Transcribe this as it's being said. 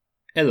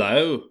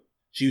Hello.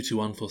 Due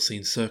to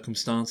unforeseen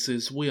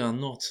circumstances, we are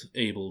not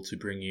able to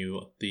bring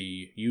you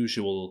the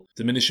usual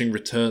diminishing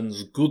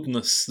returns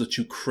goodness that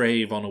you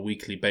crave on a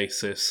weekly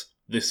basis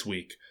this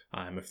week,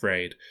 I am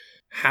afraid.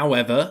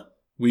 However,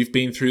 we've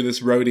been through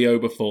this rodeo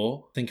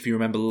before. I think if you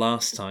remember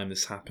last time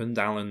this happened,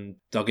 Alan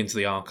dug into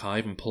the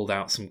archive and pulled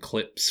out some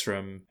clips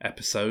from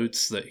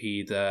episodes that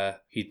he'd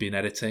been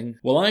editing.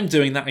 Well, I'm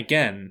doing that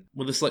again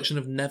with a selection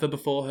of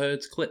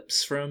never-before-heard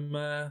clips from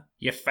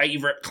your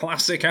favourite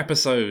classic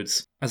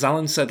episodes. As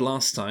Alan said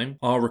last time,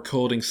 our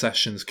recording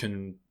sessions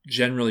can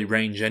generally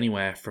range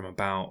anywhere from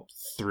about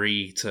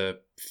 3 to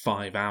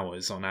 5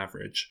 hours on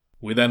average.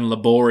 We then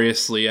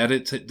laboriously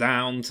edit it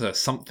down to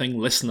something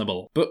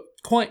listenable. But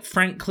quite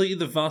frankly,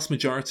 the vast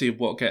majority of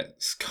what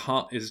gets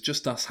cut is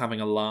just us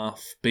having a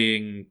laugh,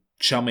 being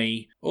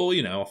chummy, or,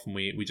 often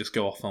we just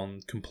go off on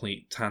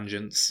complete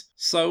tangents.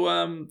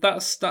 So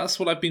that's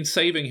what I've been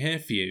saving here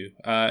for you.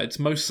 It's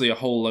mostly a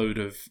whole load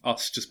of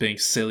us just being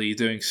silly,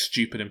 doing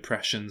stupid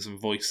impressions and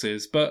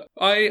voices, but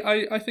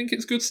I think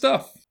it's good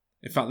stuff.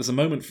 In fact, there's a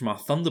moment from our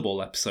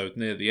Thunderball episode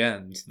near the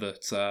end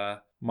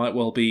that might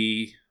well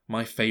be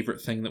my favourite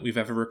thing that we've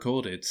ever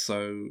recorded.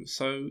 So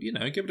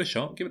give it a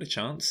shot, give it a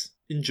chance.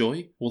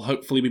 Enjoy. We'll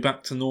hopefully be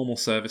back to normal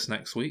service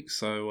next week,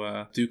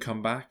 so do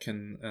come back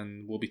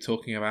and we'll be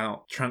talking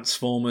about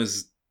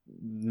Transformers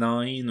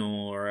 9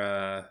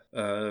 or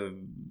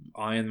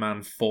Iron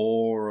Man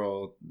 4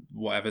 or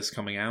whatever's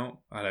coming out.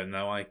 I don't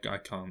know, I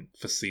can't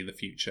foresee the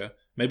future.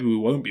 Maybe we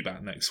won't be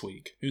back next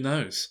week. Who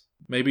knows?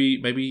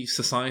 Maybe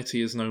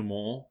society is no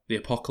more, the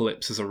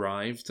apocalypse has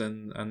arrived,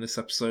 and this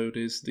episode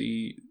is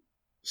the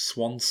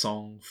swan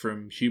song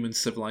from human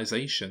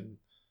civilization.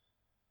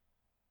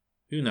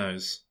 Who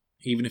knows?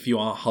 Even if you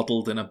are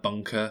huddled in a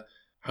bunker,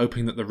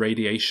 hoping that the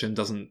radiation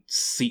doesn't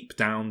seep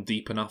down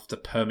deep enough to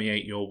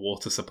permeate your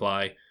water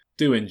supply,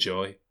 do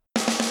enjoy.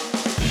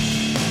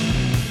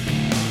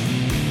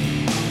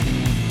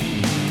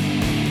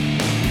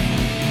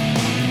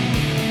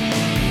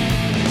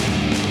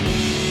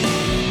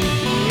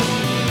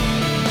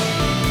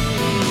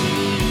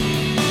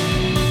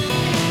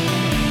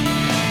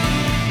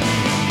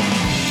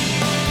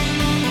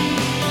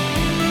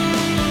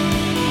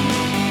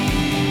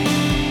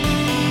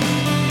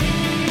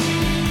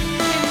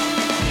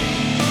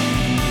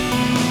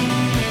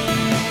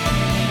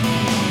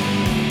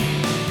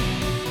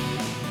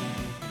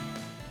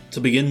 To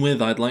begin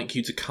with, I'd like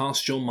you to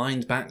cast your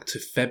mind back to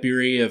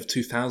February of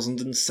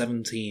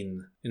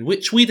 2017, in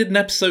which we did an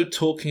episode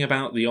talking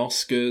about the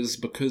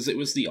Oscars because it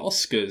was the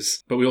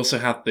Oscars, but we also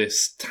had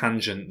this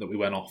tangent that we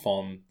went off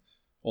on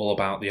all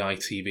about the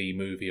ITV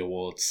Movie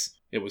Awards.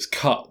 It was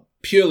cut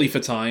purely for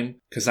time,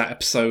 because that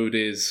episode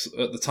is,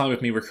 at the time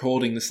of me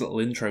recording this little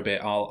intro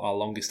bit, our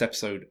longest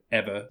episode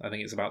ever. I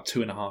think it's about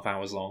 2.5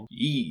 hours long.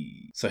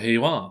 Yee! So here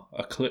you are,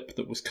 a clip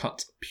that was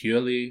cut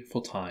purely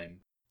for time.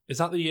 Is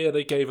that the year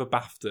they gave a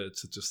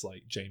BAFTA to just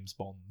like James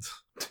Bond?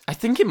 I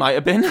think it might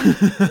have been.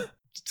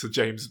 To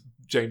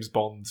James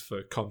Bond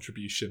for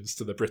contributions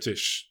to the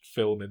British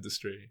film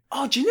industry.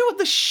 Oh, do you know what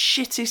the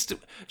shittest... Do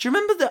you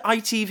remember that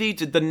ITV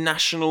did the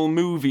National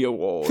Movie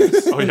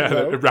Awards? Oh yeah,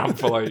 no. It ran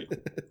for like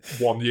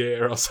 1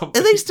 year or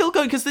something. Are they still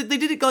going? Because they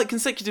did it like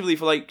consecutively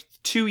for like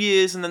 2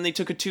 years, and then they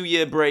took a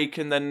 2-year break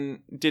and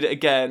then did it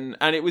again.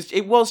 And it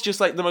was just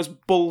like the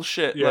most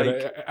bullshit. Yeah, like...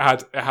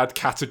 it had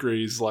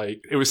categories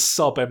like, it was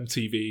sub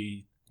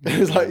MTV. It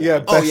was like,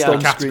 best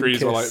on-screen categories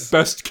kiss. were like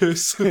best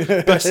kiss,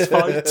 best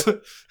fight.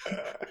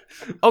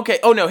 Okay.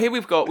 Oh no. Here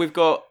we've got.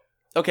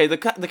 Okay. The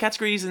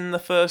categories in the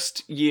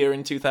first year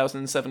in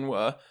 2007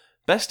 were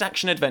best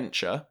action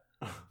adventure,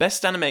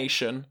 best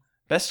animation,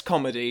 best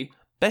comedy,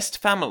 best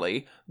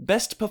family,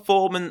 best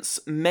performance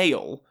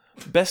male,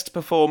 best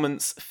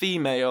performance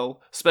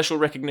female, special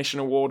recognition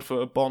award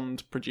for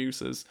Bond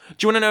producers.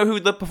 Do you want to know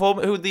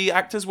who the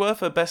actors were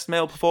for best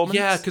male performance?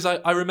 Yeah, because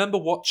I remember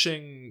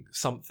watching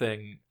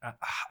something. I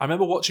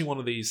remember watching one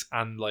of these,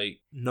 and like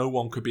no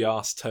one could be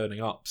asked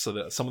turning up, so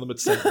that some of them had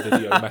sent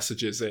video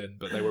messages in,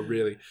 but they were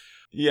really.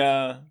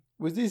 Yeah.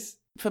 Was this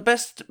For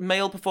best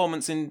male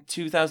performance in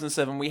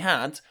 2007, we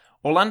had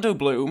Orlando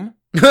Bloom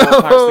for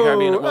Pirates of the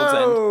Caribbean at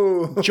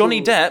World's End,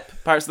 Johnny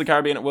Depp, Pirates of the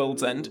Caribbean at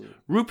World's End,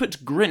 Rupert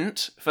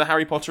Grint for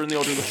Harry Potter and the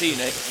Order of the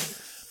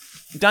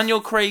Phoenix,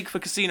 Daniel Craig for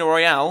Casino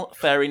Royale.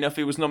 Fair enough,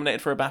 he was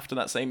nominated for a BAFTA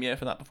that same year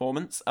for that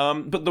performance.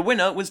 But the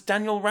winner was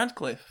Daniel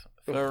Radcliffe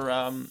for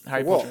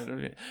Harry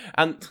Potter.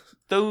 And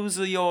those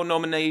are your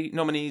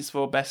nominees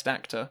for Best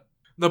Actor.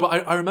 No,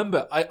 but I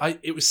remember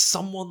it was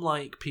someone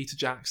like Peter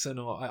Jackson,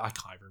 or I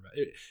can't remember.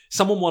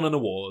 Someone won an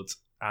award,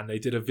 and they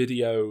did a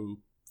video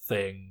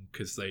thing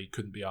because they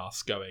couldn't be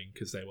asked going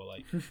because they were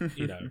like,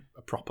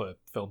 a proper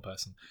film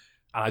person.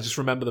 And I just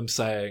remember them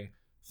saying,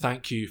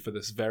 "Thank you for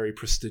this very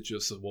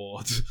prestigious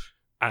award."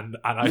 And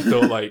I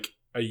thought, like,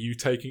 are you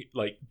taking,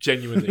 like,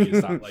 genuinely,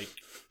 is that like,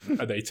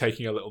 are they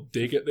taking a little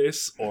dig at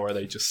this, or are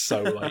they just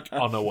so like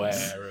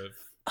unaware of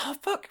Oh,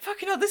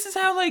 fucking hell. This is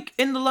how, like,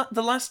 in the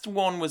last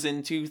one was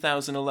in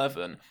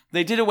 2011.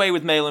 They did away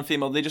with male and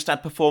female. They just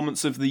had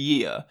performance of the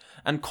year.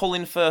 And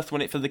Colin Firth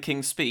won it for The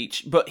King's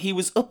Speech. But he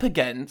was up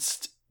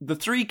against the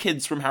 3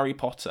 kids from Harry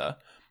Potter,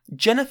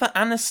 Jennifer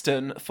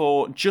Aniston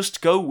for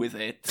Just Go With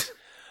It.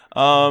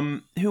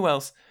 Who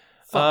else?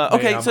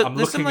 Okay, so I'm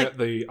looking at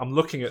I'm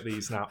looking at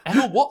these now.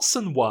 Emma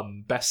Watson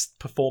won Best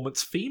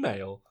Performance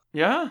Female.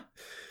 Yeah.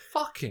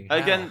 Fucking hell.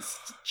 Against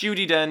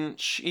Judi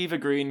Dench, Eva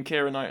Green,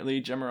 Keira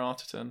Knightley, Gemma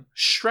Arterton.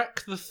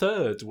 Shrek the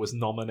Third was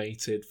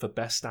nominated for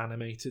Best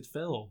Animated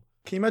Film.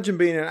 Can you imagine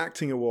being an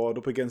acting award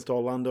up against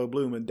Orlando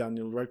Bloom and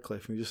Daniel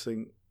Radcliffe, and you just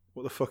think,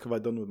 what the fuck have I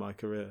done with my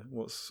career?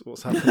 What's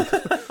happened?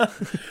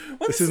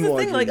 This isn't the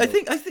thing. Like, I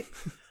think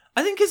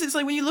because it's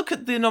like when you look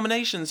at the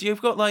nominations,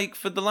 you've got like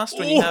for the last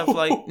one you have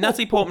like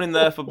Natalie Portman in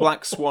there for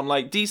Black Swan,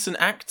 like decent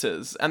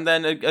actors, and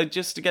then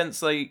just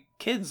against like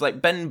kids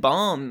like Ben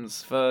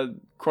Barnes for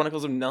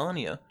Chronicles of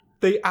Narnia.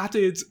 They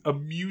added a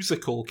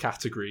musical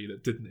category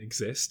that didn't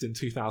exist in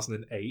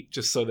 2008,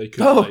 just so they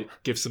could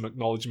give some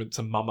acknowledgement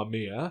to Mamma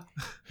Mia.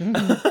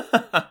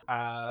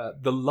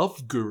 The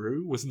Love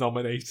Guru was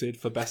nominated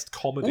for Best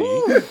Comedy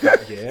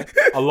that year,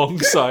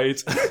 alongside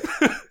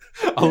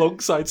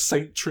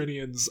Saint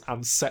Trinian's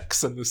and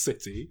Sex and the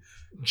City.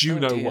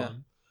 Juno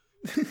won.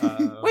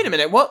 Wait a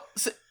minute, what?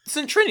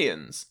 St.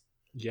 Trinian's?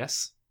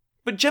 Yes.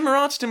 But Gemma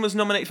Arterton was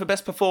nominated for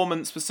Best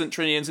Performance for St.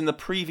 Trinian's in the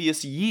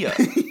previous year.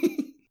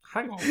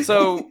 Hang on.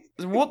 So,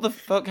 what the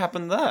fuck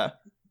happened there?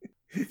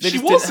 She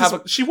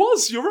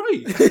was, you're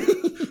right.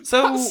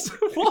 So,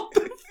 what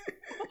the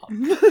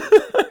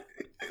fuck?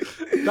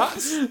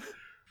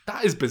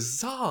 That is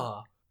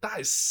bizarre.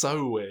 That is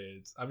so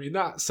weird. I mean,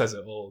 that says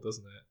it all,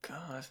 doesn't it?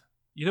 God.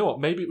 You know what?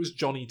 Maybe it was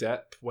Johnny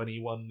Depp when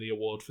he won the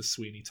award for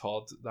Sweeney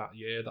Todd that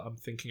year that I'm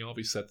thinking of.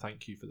 He said,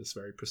 "Thank you for this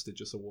very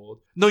prestigious award."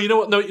 No, you know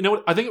what?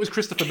 I think it was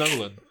Christopher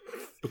Nolan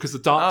because the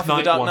Dark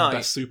Knight won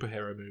Best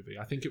Superhero Movie.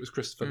 I think it was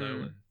Christopher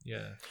Nolan.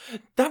 Yeah,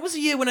 that was a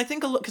year when I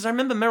think because I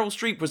remember Meryl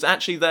Streep was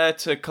actually there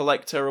to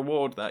collect her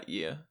award that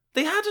year.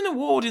 They had an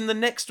award in the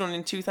next one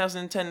in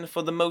 2010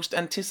 for the most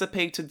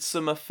anticipated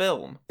summer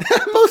film.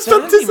 Most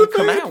anticipated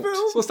film?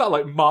 So what's that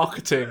like?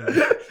 Marketing?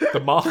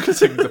 The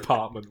marketing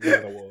department won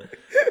an award.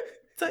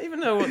 Don't even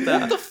know what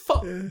that. What the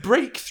fuck?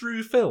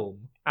 Breakthrough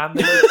film, and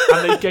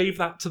they gave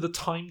that to the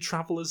time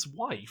traveler's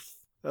wife.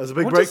 That was a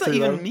big what breakthrough. What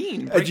does that even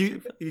mean?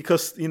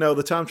 Because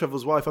the time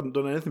traveler's wife hadn't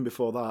done anything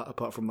before that,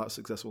 apart from that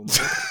successful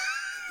novel,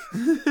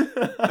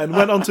 and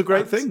went on to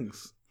great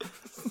things.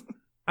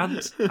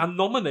 And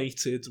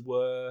nominated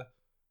were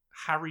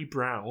Harry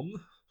Brown,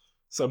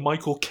 so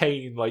Michael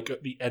Caine, like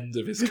at the end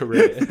of his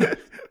career.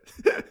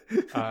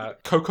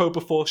 Coco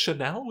Before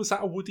Chanel, was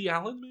that a Woody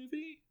Allen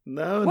movie?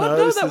 No,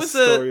 that was the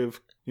story of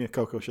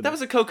Coco Chanel. That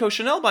was a Coco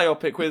Chanel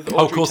biopic with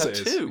Audrey of course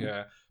Tautou. It is.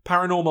 Yeah,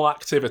 Paranormal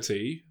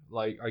Activity,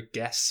 like I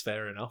guess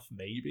fair enough,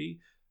 maybe,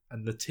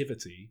 and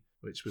Nativity,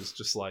 which was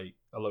just like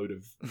a load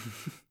of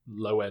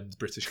low-end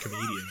British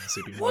comedians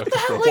who've been working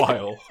for a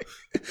while.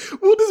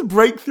 What does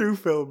breakthrough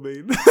film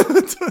mean?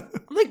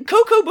 Like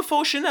Coco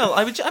Before Chanel,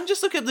 I'm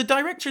just looking at the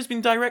director has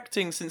been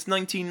directing since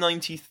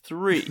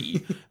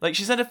 1993. Like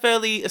she's had a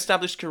fairly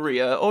established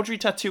career. Audrey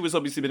Tautou has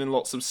obviously been in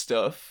lots of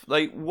stuff.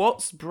 Like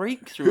what's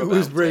breakthrough about?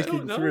 Who's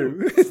breaking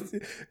through?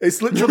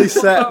 It's literally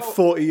set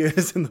 40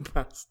 years in the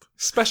past.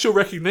 Special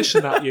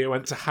recognition that year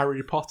went to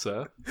Harry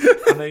Potter,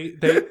 and they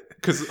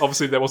because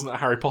obviously there wasn't a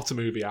Harry Potter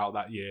movie out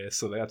that year,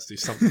 so they had to do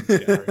something to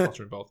get Harry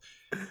Potter involved.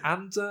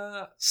 And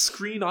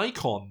Screen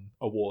Icon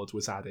Award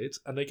was added,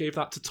 and they gave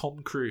that to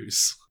Tom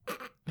Cruise.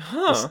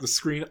 Huh. The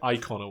Screen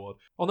Icon Award.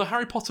 Oh no,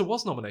 Harry Potter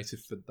was nominated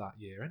for that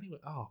year. Anyway,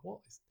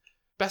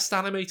 Best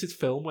Animated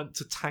Film went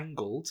to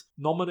Tangled.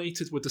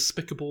 Nominated were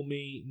Despicable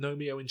Me,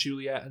 Romeo and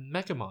Juliet, and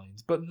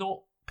Megamind, but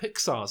not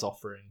Pixar's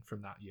offering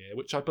from that year,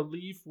 which I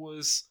believe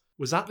was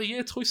that the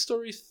year Toy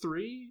Story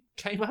 3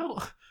 came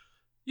out?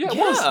 Yeah, it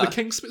was. The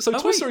King's Speech. So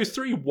Toy Story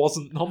 3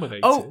 wasn't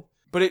nominated. Oh,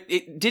 but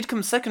it did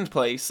come second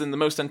place in the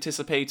most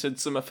anticipated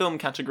summer film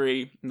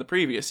category in the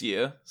previous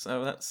year.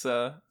 So that's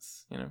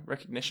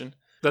recognition.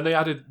 Then they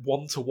added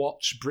One to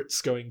Watch,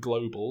 Brits Going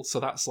Global. So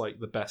that's like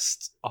the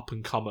best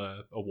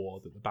up-and-comer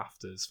award at the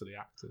BAFTAs for the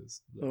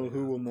actors. Oh,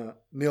 who won that?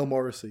 Neil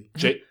Morrissey.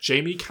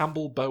 Jamie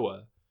Campbell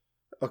Bower.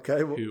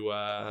 Okay. Well, who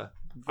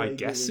I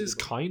guess is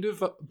kind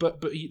of...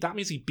 But that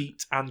means he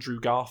beat Andrew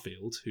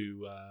Garfield,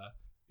 who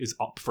is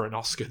up for an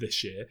Oscar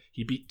this year.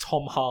 He beat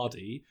Tom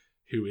Hardy,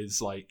 who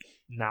is like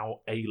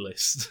now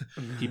A-list.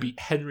 He beat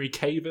Henry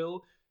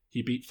Cavill.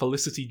 He beat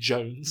Felicity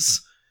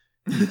Jones.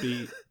 He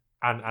beat...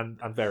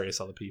 And various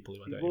other people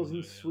who I don't It wasn't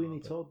even know Sweeney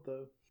Todd,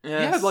 though.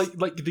 Yes. Yeah,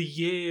 like the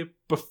year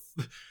before.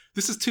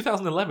 This is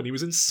 2011. He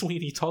was in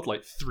Sweeney Todd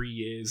like 3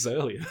 years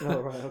earlier.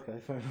 Oh, right, okay,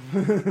 fair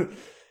enough.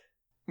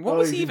 What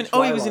was he even?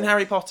 Oh, he was in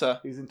Harry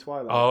Potter. He was in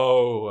Twilight.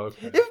 Oh,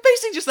 okay. It was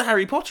basically just the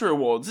Harry Potter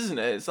awards, isn't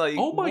it? It's like,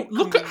 oh my!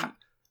 Look at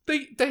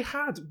they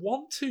had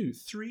 1, 2,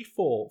 3,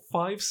 4,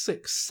 5,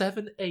 6,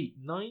 7, 8,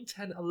 9,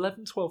 10,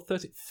 11, 12,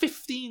 13,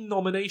 15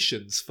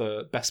 nominations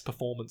for Best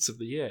Performance of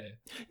the Year.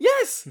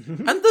 Yes,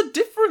 and the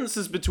difference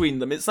differences between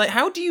them. It's like,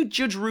 how do you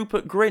judge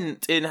Rupert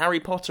Grint in Harry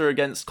Potter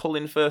against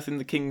Colin Firth in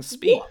The King's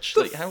Speech?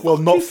 Like, how? Well,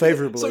 not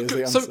favourably is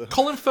the answer. So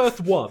Colin Firth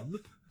won,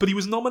 but he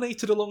was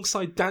nominated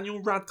alongside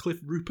Daniel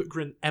Radcliffe, Rupert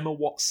Grint, Emma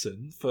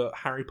Watson for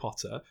Harry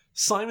Potter,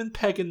 Simon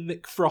Pegg and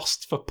Nick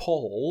Frost for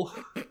Paul,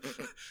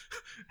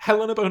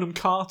 Helena Bonham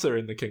Carter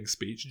in The King's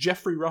Speech,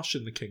 Geoffrey Rush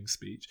in The King's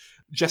Speech,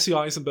 Jesse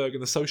Eisenberg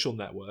in The Social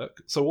Network,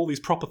 so all these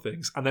proper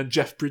things, and then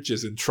Jeff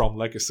Bridges in Tron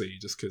Legacy,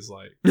 just because,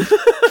 like...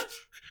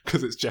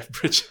 Because it's Jeff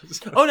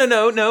Bridges. Oh,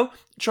 no.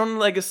 Tron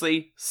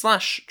Legacy /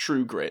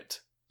 True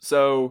Grit.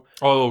 So...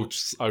 Oh,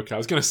 okay. I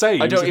was going to say...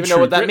 I don't even know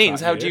what that means.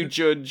 How do you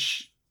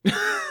judge...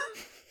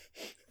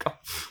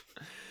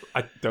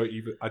 I don't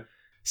even...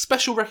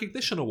 Special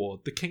Recognition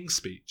Award, The King's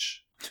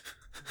Speech.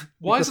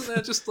 Why isn't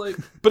there just like...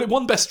 But it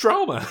won Best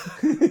Drama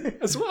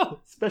as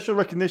well. Special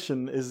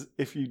recognition is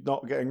if you're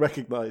not getting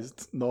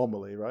recognised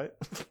normally, right?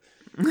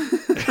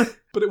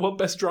 But it won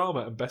Best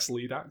Drama and Best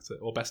Lead Actor,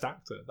 or Best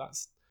Actor.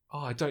 That's... Oh,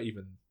 I don't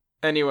even...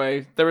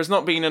 Anyway, there has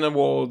not been an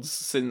awards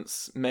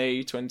since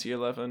May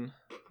 2011.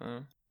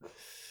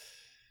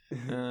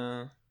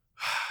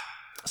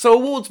 So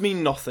awards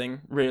mean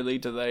nothing, really,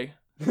 do they?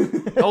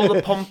 All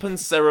the pomp and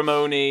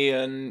ceremony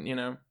and, you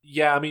know...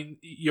 Yeah, I mean,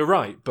 you're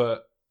right,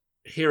 but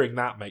hearing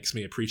that makes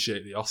me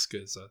appreciate the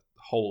Oscars a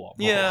whole lot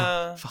more.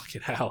 Yeah.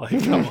 Fucking hell,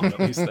 like, come on,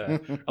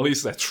 at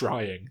least they're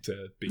trying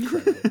to be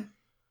credible.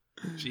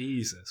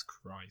 Jesus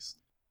Christ.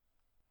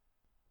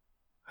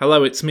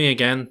 Hello, it's me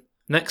again.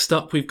 Next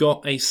up, we've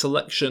got a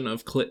selection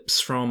of clips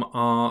from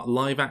our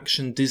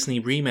live-action Disney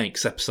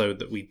remakes episode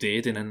that we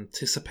did in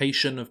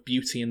anticipation of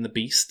Beauty and the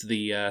Beast,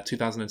 the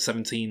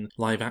 2017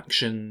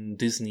 live-action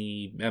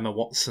Disney Emma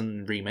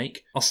Watson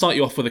remake. I'll start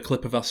you off with a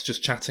clip of us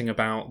just chatting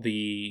about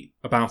a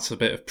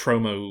bit of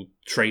promo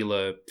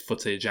trailer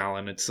footage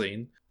Alan had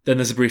seen. Then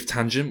there's a brief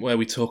tangent where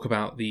we talk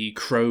about the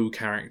crow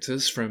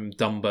characters from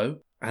Dumbo.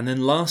 And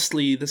then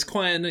lastly, there's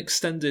quite an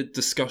extended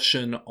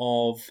discussion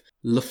of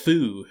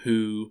LeFou,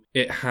 who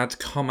it had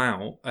come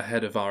out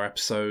ahead of our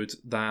episode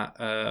that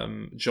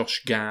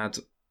Josh Gad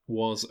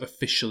was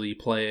officially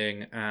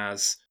playing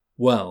as,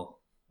 well,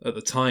 at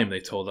the time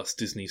they told us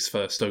Disney's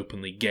first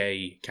openly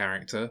gay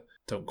character.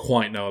 Don't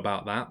quite know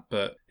about that,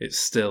 but it's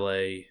still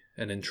an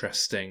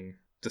interesting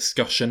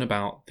discussion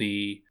about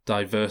the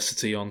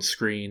diversity on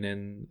screen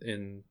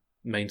in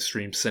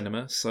mainstream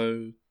cinema.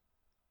 So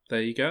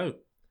there you go.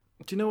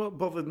 Do you know what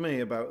bothered me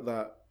about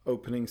that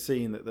opening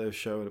scene that they've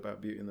shown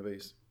about Beauty and the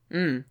Beast?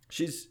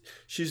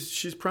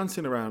 She's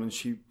prancing around and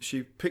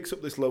she picks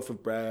up this loaf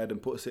of bread and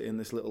puts it in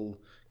this little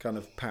kind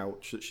of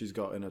pouch that she's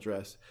got in her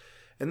dress,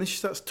 and then she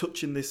starts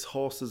touching this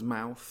horse's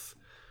mouth.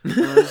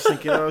 And I was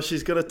thinking,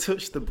 she's gonna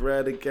touch the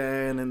bread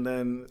again, and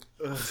then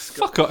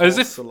fuck off! As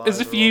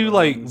if you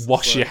like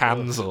wash your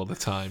hands all the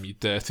time, you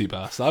dirty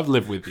bastard. I've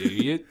lived with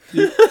you.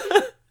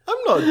 I'm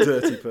not a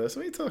dirty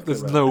person. What are you talking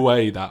There's about? no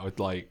way that would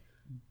like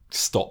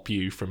stop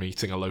you from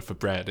eating a loaf of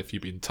bread if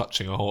you've been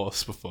touching a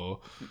horse before.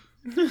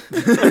 No,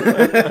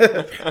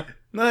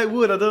 it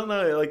would. I don't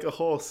know. Like a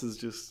horse is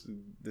just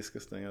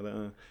disgusting. I don't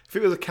know. If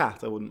it was a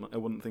cat, I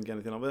wouldn't think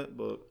anything of it.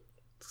 But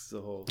it's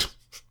a horse.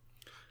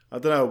 I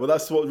don't know. But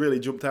that's what really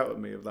jumped out at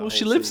me of that. Well,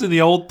 she whole lives scene. in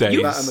the old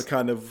days. That and the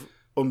kind of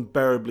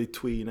unbearably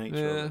twee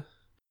nature of it.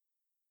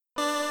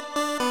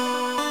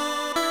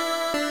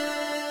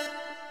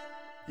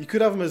 You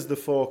could have them as the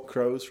 4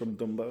 crows from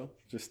Dumbo.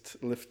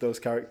 Just lift those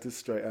characters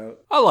straight out.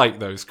 I like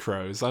those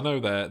crows. I know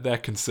they're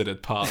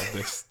considered part of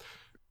this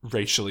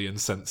racially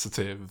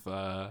insensitive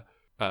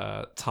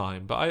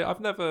time, but I've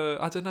never.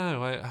 I don't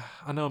know.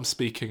 I know I'm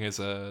speaking as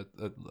a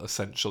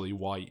essentially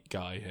white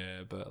guy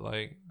here, but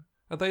like,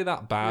 are they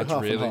that bad?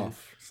 Half really? and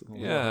half.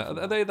 Yeah.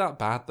 Are they that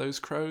bad? Those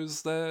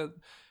crows?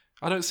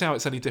 I don't see how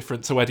it's any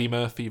different to Eddie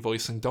Murphy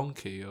voicing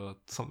Donkey or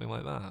something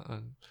like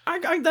that.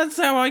 That's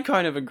how I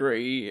kind of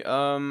agree.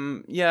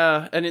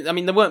 Yeah, and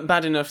they weren't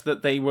bad enough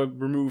that they were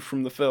removed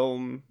from the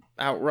film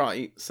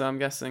outright, so I'm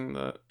guessing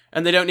that...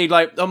 And they don't need,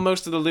 like, on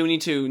most of the Looney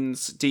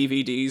Tunes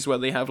DVDs where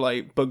they have,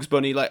 like, Bugs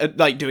Bunny,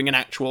 like doing an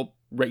actual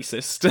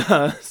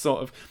racist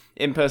sort of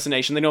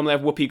impersonation, they normally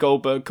have Whoopi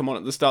Goldberg come on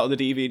at the start of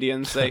the DVD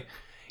and say...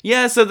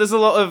 Yeah, so there's a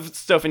lot of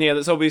stuff in here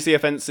that's obviously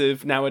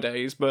offensive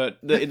nowadays, but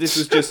this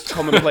was just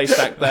commonplace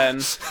back then.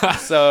 So I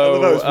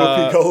don't know, it's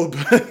Whoopi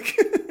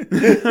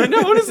Goldberg.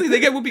 No, honestly, they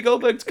get Whoopi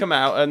Goldberg to come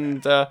out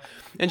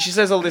and she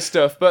says all this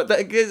stuff. But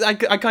I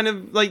kind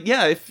of like,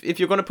 yeah, if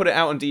you're going to put it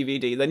out on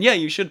DVD, then yeah,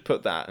 you should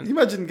put that. Can you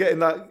imagine getting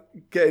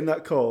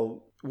that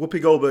call? Whoopi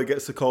Goldberg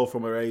gets a call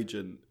from her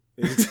agent.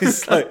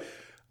 It's like,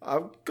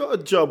 I've got a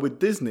job with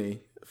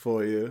Disney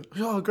for you.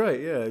 Oh,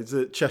 great! Yeah, it's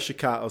a Cheshire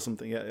Cat or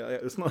something. Yeah,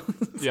 it's not.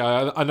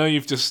 Yeah, I know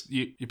you've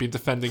been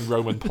defending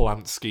Roman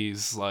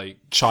Polanski's like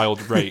child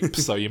rape,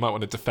 so you might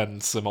want to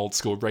defend some old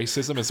school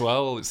racism as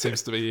well. It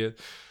seems to be,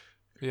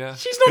 yeah.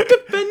 She's not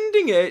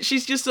defending it.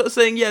 She's just sort of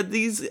saying, yeah,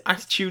 these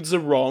attitudes are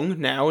wrong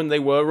now, and they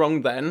were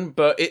wrong then,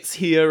 but it's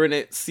here and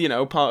it's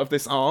part of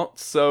this art.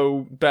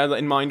 So bear that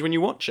in mind when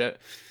you watch it.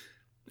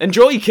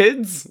 Enjoy,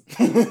 kids.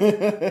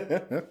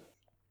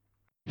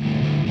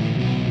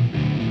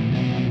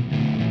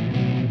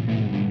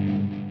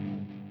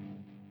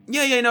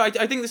 Yeah, no, I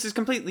think this is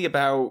completely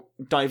about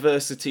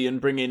diversity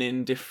and bringing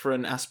in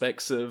different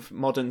aspects of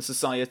modern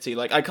society.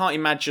 Like, I can't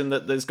imagine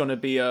that there's going to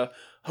be a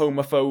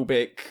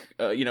homophobic,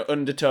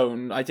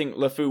 undertone. I think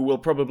LeFou will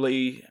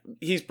probably,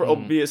 he's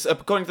obvious,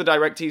 according to the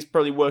director, he's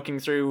probably working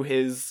through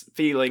his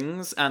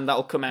feelings, and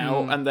that'll come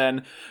out, and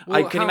then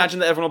I can imagine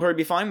that everyone will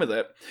probably be fine with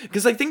it.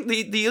 Because I think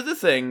the other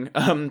thing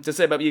to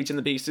say about Beauty and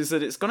the Beast is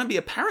that it's going to be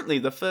apparently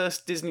the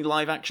first Disney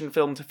live-action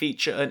film to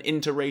feature an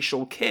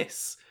interracial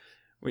kiss.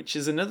 Which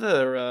is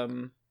another...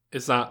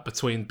 Is that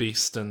between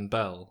Beast and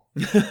Belle?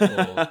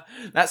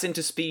 That's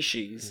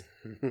interspecies.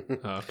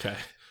 Okay.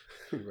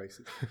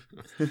 Racist.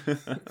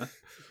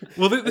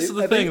 Well, this is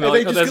the thing.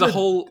 Like, there's a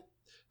whole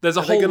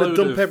going load to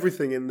dump of...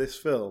 everything in this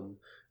film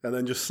and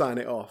then just sign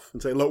it off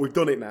and say, look, we've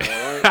done it now,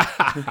 all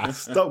right?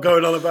 Stop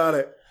going on about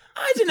it.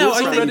 I don't know.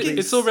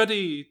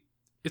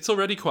 It's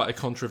already quite a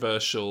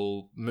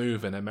controversial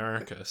move in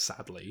America,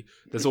 sadly.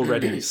 There's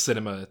already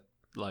cinema...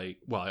 I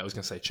was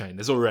going to say chain.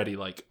 There's already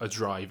like a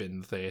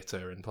drive-in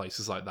theatre and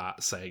places like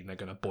that saying they're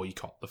going to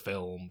boycott the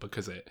film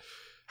because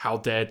how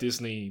dare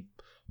Disney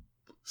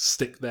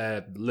stick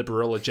their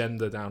liberal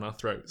agenda down our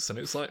throats? And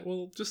it's like,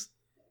 well, just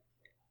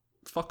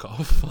fuck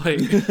off. Like,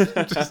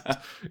 just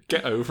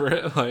get over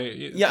it. Like,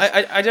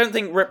 yeah, I don't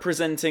think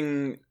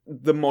representing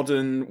the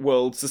modern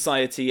world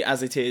society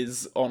as it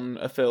is on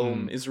a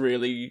film is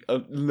really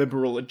a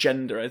liberal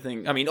agenda, I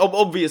think. I mean,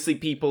 obviously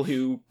people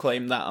who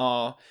claim that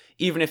are,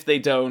 even if they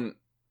don't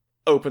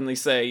openly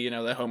say,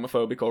 they're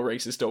homophobic or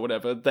racist or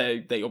whatever,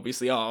 they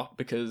obviously are,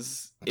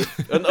 because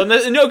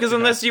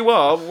unless you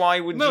are, why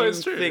would you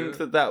think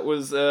that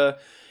was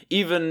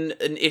even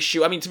an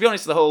issue? I mean, to be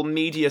honest, the whole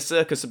media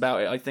circus about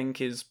it, I think,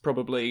 is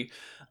probably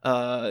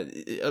blowing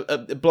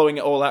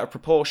it all out of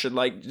proportion.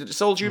 Like,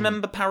 Sol, do you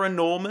remember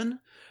Paranorman,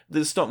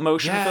 the stop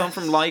motion film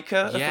from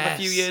Laika from a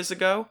few years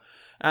ago?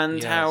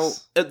 And how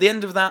at the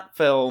end of that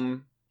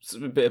film, it's a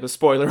bit of a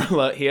spoiler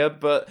alert here,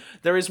 but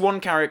there is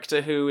one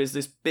character who is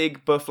this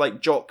big, buff,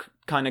 like, jock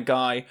kind of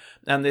guy,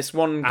 and this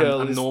one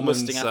girl is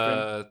lusting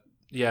after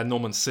him.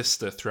 Norman's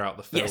sister throughout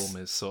the film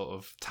is sort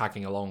of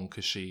tagging along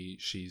because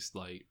she's,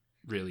 like,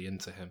 really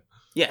into him.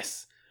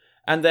 Yes.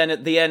 And then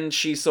at the end,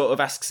 she sort of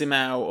asks him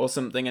out or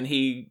something, and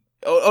he...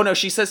 Oh, no,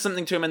 she says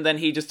something to him, and then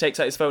he just takes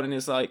out his phone and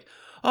is like,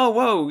 oh,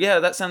 whoa, yeah,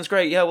 that sounds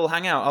great, yeah, we'll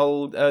hang out.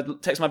 I'll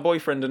text my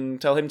boyfriend and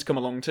tell him to come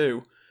along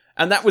too.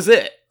 And that was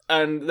it.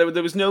 And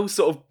there was no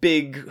sort of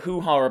big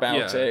hoo-ha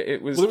about it.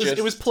 It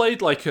was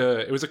played like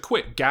it was a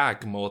quick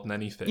gag more than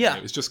anything. Yeah.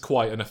 It was just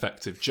quite an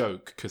effective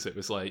joke because it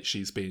was like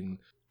she's been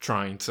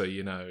trying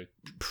to,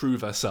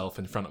 prove herself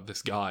in front of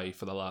this guy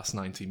for the last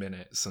 90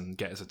 minutes and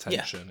get his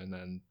attention, and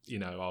then, he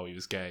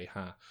was gay,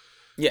 huh?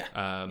 Yeah.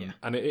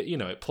 And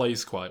it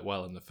plays quite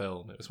well in the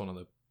film. It was one of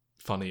the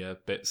funnier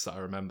bits that I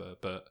remember,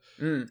 but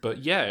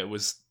yeah, it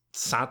was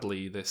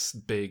sadly this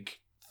big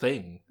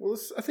thing. Well,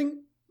 I think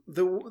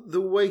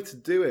the way to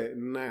do it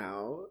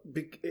now,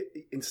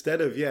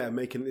 instead of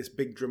making this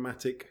big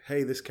dramatic,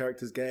 hey, this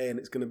character's gay and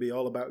it's going to be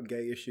all about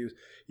gay issues,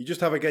 you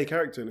just have a gay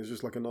character and it's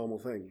just like a normal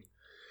thing.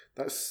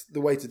 That's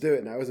the way to do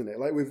it now, isn't it?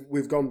 Like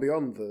we've gone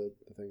beyond the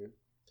thing.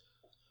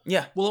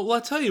 Yeah. Well, I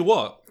tell you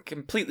what,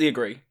 completely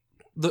agree.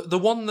 The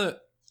one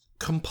that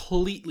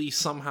completely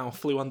somehow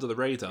flew under the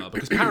radar,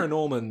 because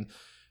Paranorman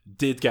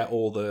did get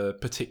all the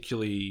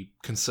particularly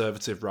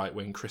conservative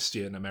right-wing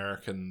Christian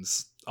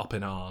Americans up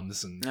in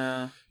arms, and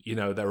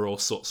there are all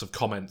sorts of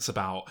comments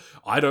about,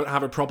 I don't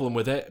have a problem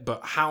with it,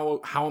 but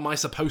how am I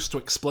supposed to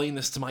explain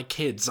this to my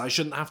kids? I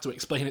shouldn't have to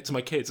explain it to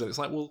my kids. And it's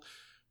like, well,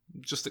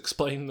 just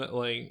explain that,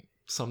 like,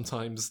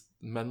 sometimes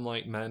men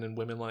like men and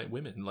women like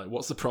women. Like,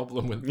 what's the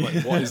problem with,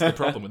 like, what is the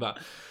problem with that?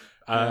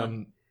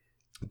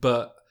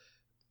 But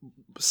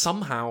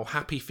somehow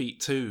Happy Feet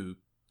 2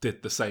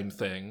 did the same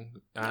thing,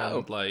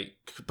 and like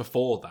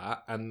before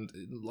that, and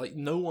like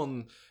no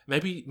one,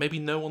 maybe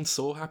no one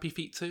saw Happy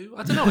Feet 2.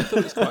 I don't know. I thought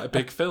it was quite a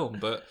big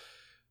film, but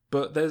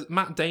there's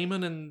Matt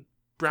Damon and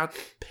Brad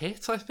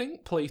Pitt, I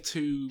think, play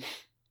two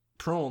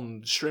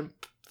prawn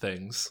shrimp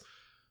things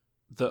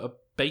that are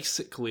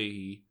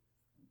basically,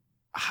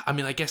 I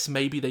mean, I guess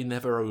maybe they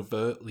never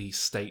overtly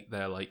state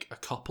they're like a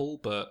couple,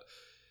 but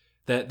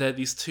they're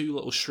these two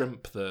little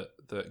shrimp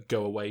that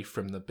go away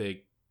from the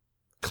big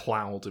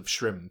cloud of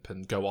shrimp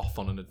and go off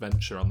on an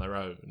adventure on their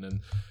own. And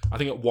I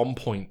think at one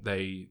point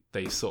they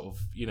sort of,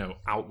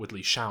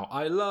 outwardly shout,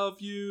 I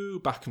love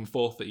you, back and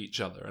forth at each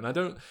other.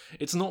 And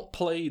it's not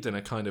played in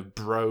a kind of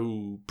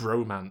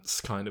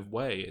bromance kind of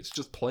way. It's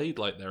just played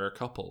like they're a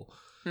couple.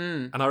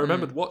 And I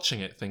remembered watching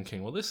it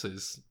thinking, well, this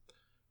is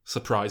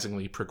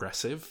surprisingly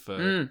progressive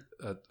for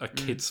a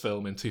kids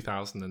film in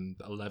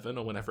 2011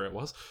 or whenever it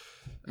was.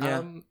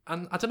 And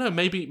I don't know,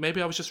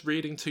 maybe I was just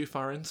reading too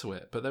far into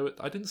it, but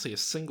I didn't see a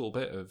single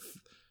bit of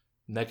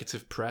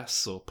negative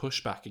press or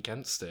pushback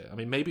against it. I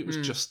mean, maybe it was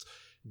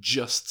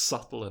just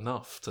subtle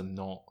enough to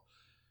not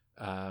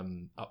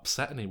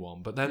upset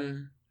anyone. But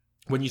then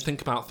when you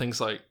think about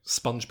things like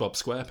SpongeBob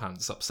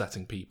SquarePants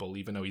upsetting people,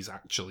 even though he's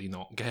actually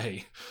not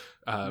gay,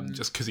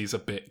 just because he's a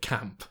bit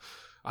camp,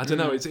 I don't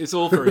know. It's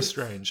all very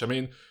strange. I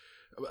mean,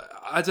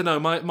 I don't know.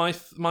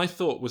 My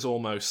thought was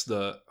almost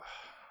that,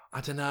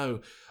 I don't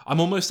know. I'm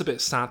almost a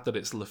bit sad that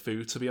it's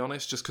LeFou, to be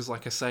honest, just because,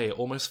 like I say, it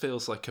almost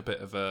feels like a bit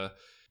of a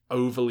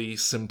overly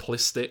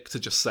simplistic to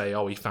just say,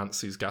 oh, he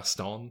fancies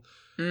Gaston,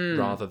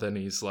 rather than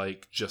he's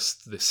like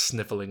just this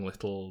snivelling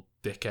little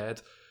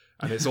dickhead.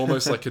 And it's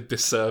almost like a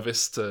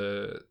disservice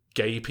to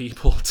gay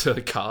people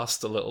to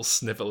cast a little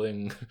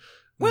snivelling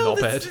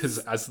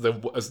knobhead as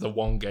the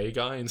one gay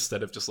guy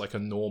instead of just like a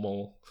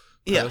normal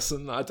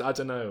person. I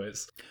don't know.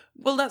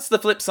 Well, that's the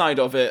flip side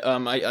of it,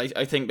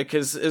 I think,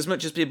 because as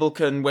much as people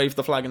can wave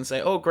the flag and say,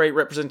 oh, great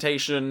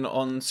representation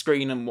on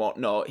screen and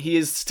whatnot, he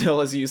is still,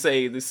 as you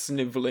say, this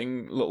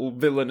snivelling little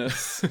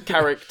villainous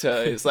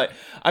character. It's like,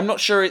 I'm not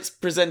sure it's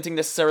presenting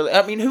necessarily...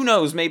 I mean, who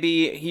knows?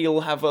 Maybe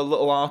he'll have a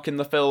little arc in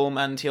the film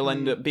and he'll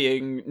end up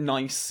being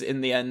nice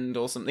in the end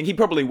or something. He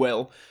probably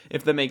will,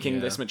 if they're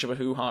making this much of a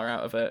hoo-ha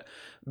out of it.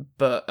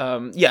 But,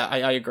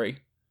 I agree.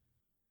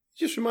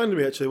 Just reminded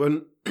me actually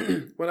when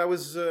when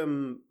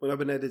I've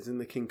been editing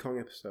the King Kong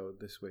episode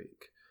this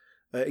week.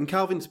 In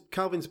Calvin's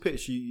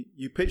pitch,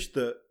 you pitched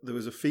that there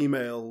was a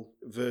female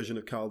version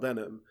of Carl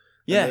Denham.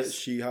 Yes, and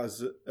she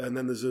has, and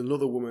then there's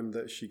another woman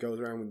that she goes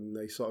around with, and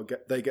they sort of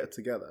get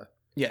together.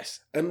 Yes,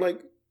 and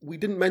like we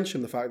didn't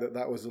mention the fact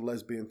that was a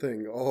lesbian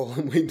thing.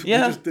 We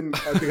just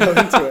didn't go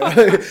into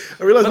it.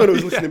 I realised when I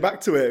was listening back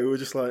to it, we were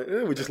just like,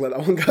 we just let that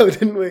one go,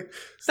 didn't we?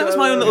 That was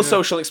my own little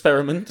social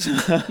experiment.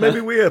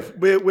 Maybe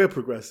we're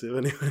progressive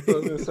anyway. I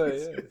was going to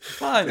say, yeah.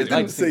 Fine, it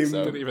didn't seem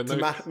so.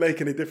 to make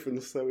any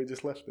difference, so we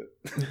just left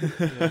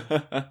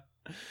it.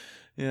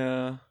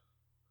 Yeah.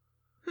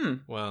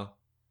 Well,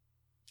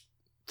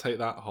 take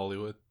that,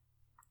 Hollywood.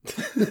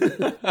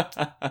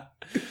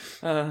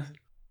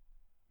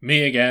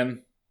 Me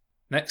again.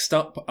 Next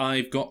up,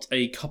 I've got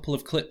a couple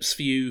of clips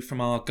for you from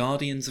our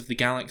Guardians of the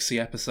Galaxy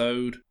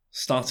episode,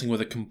 starting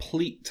with a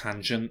complete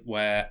tangent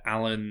where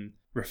Alan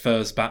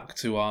refers back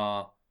to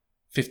our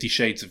 50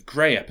 Shades of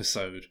Grey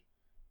episode,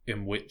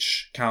 in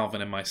which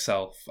Calvin and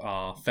myself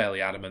are fairly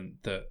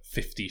adamant that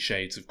 50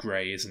 Shades of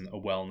Grey isn't a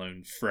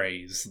well-known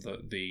phrase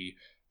that the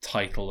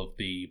title of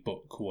the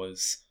book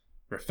was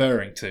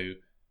referring to,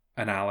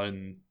 and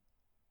Alan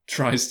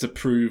tries to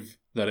prove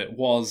that it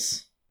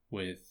was,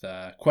 with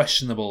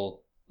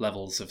questionable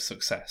levels of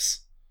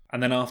success.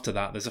 And then after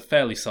that, there's a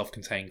fairly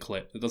self-contained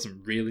clip that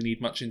doesn't really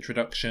need much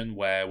introduction,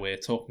 where we're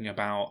talking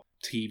about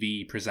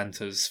TV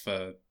presenters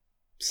for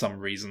some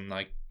reason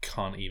I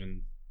can't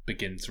even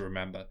begin to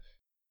remember.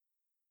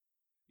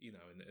 You know,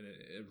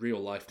 in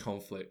real-life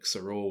conflicts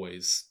are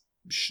always,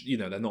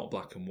 they're not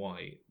black and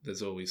white.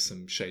 There's always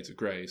some shades of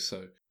grey,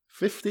 so...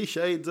 50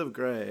 Shades of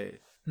Grey.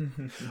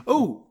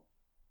 Oh,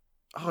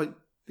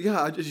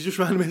 yeah, it just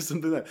reminded me of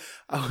something there.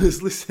 I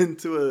was listening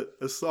to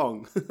a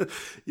song,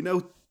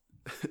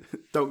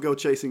 Don't Go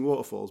Chasing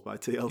Waterfalls by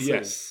TLC.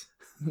 Yes.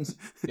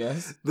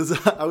 Yes.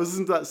 I was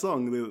listening to that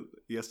song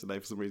yesterday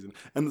for some reason,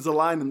 and there's a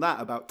line in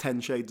that about 10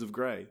 Shades of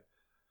Grey.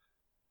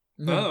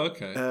 Oh,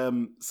 okay.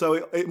 So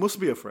it must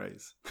be a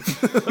phrase.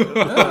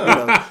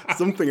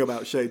 Something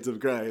about Shades of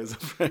Grey is a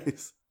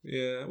phrase.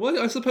 Yeah,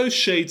 well, I suppose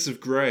Shades of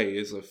Grey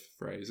is a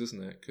phrase,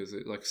 isn't it? Because,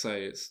 like I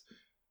say,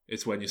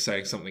 it's when you're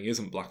saying something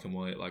isn't black and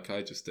white, like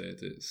I just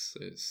did. It's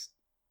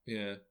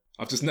yeah.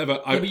 I've just never.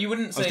 But you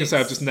wouldn't say. I was gonna say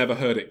I've just never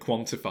heard it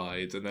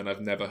quantified, and then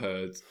I've never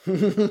heard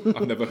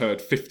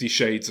 50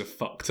 Shades of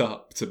fucked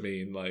up to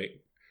mean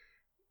like,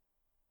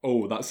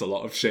 oh, that's a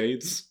lot of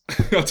shades.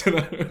 I don't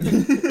know.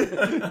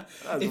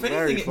 If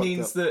anything, it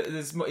means that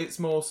it's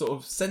more sort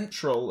of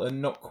central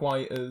and not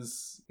quite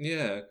as.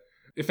 Yeah.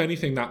 If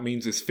anything, that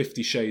means his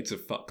 50 Shades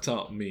of fucked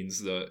up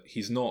means that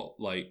he's not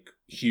like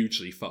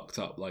hugely fucked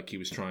up like he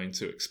was trying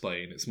to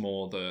explain. It's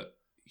more that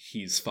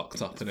he's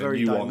fucked up in a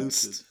nuanced...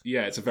 Diluted.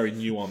 Yeah, it's a very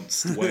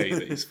nuanced way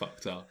that he's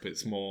fucked up.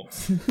 It's more...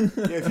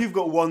 Yeah, if you've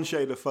got one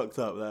shade of fucked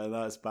up there,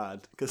 that's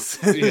bad. Because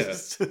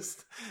it's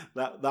just...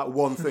 That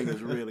one thing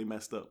is really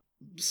messed up.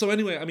 So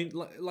anyway, I mean,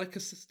 like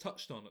I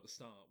touched on at the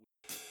start...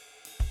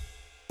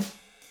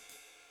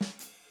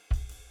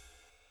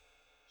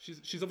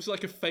 She's obviously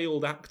like a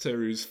failed actor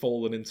who's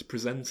fallen into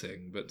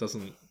presenting, but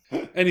doesn't...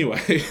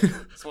 Anyway.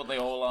 That's what they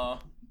all are.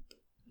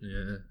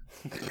 Yeah.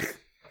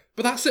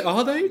 But that's it,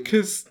 are they?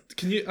 Because,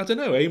 I don't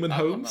know, Eamon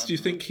Holmes, do you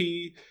think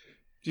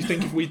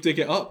if we dig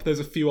it up, there's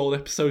a few old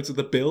episodes of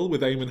The Bill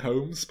with Eamon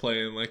Holmes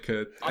playing like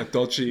a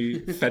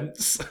dodgy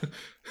fence?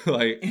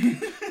 Like...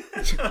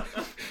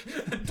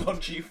 A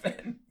dodgy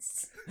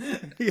fence?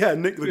 Yeah,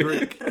 Nick the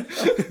Greek.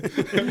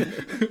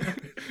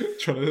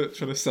 trying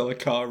to sell a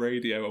car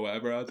radio or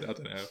whatever. I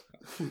don't know.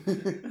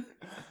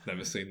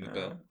 Never seen The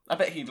Bill. I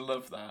bet he'd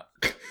love that.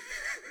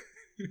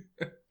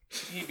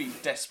 He'd be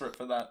desperate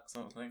for that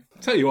sort of thing.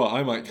 Tell you what,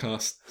 I might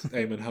cast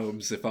Eamon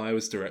Holmes if I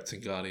was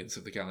directing Guardians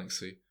of the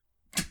Galaxy.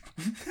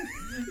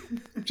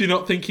 Do you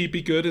not think he'd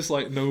be good as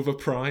like Nova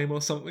Prime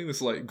or something?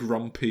 This like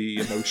grumpy,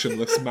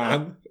 emotionless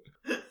man.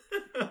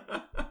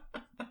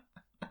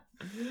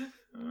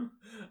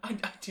 I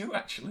do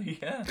actually,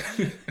 yeah.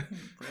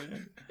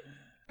 Brilliant.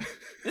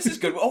 This is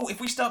good. Oh,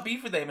 if we start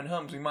beef with Eamon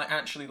Holmes, we might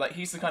actually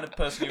he's the kind of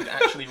person who would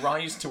actually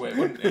rise to it,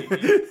 wouldn't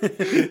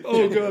he?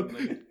 Oh god,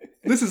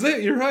 this is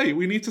it. You're right.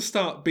 We need to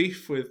start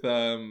beef with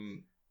real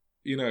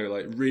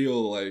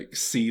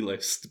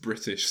C-list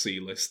British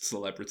C-list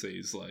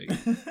celebrities like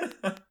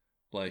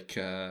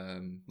say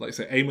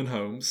Eamon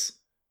Holmes,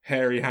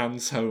 Hairy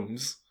Hands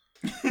Holmes.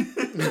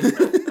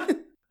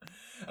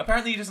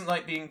 Apparently, he doesn't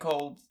like being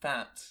called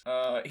fat.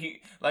 I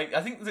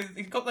think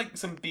he got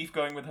some beef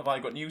going with Have I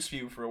Got News for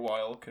You for a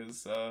while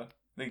because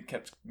they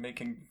kept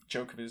making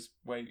joke of his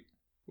weight.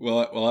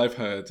 Well, I've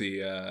heard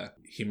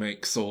he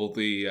makes all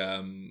the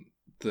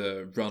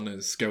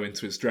runners go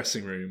into his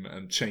dressing room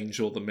and change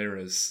all the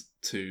mirrors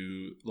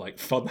to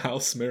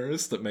funhouse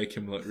mirrors that make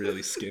him look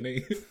really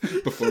skinny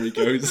before he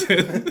goes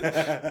in.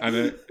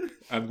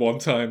 And one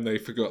time they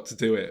forgot to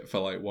do it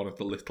for one of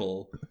the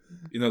little,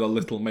 the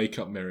little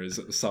makeup mirrors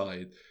at the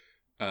side,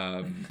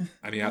 and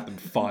he had them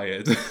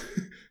fired.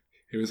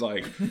 He was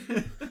like,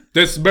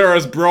 "This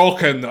mirror's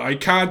broken. I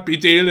can't be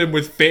dealing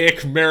with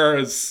fake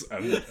mirrors."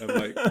 And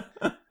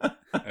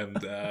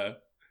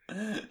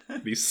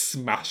he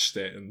smashed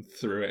it and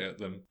threw it at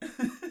them.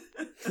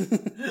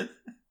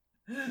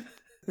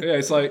 Yeah,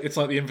 it's like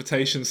the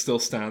invitation still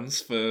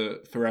stands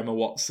for Emma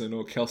Watson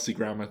or Kelsey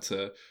Grammer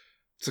to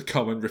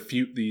come and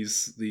refute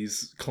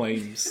these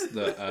claims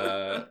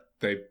that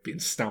they've been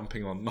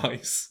stamping on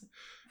mice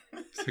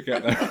to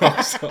get their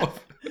rocks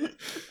off.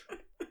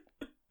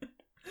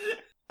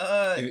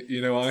 I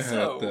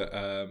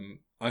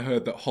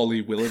heard that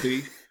Holly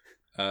Willoughby.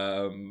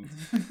 I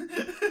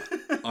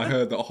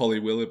heard that Holly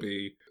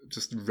Willoughby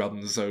just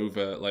runs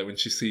over when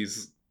she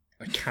sees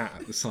a cat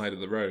at the side of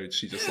the road.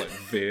 She just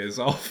veers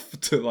off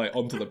to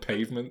onto the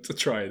pavement to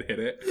try and hit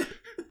it,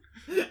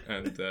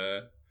 and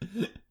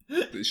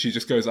she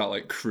just goes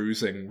out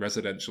cruising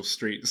residential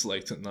streets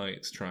late at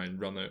night to try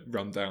and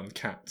run down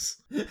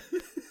cats.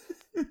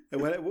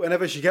 And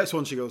whenever she gets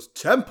one, she goes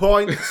 10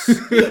 points.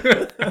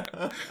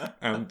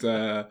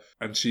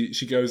 and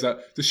she goes out.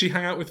 Does she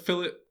hang out with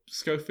Philip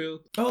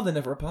Schofield? Oh, they're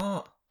never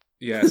apart.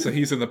 Yeah, so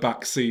he's in the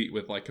back seat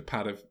with a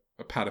pad of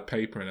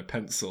paper and a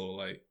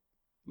pencil,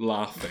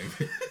 laughing.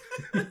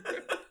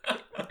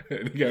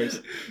 And he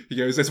goes,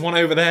 "There's one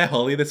over there,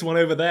 Holly. There's one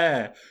over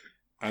there."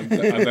 And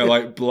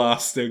they're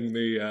blasting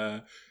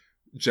the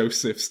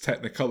Joseph's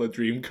Technicolor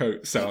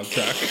Dreamcoat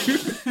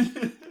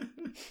soundtrack.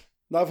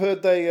 I've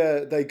heard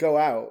they go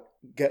out,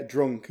 get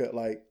drunk at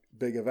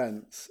big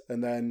events,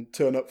 and then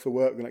turn up for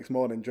work the next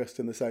morning dressed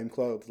in the same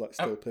clothes,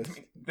 still pissed.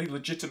 They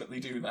legitimately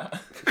do that.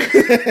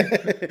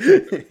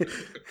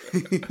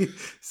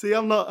 See,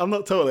 I'm not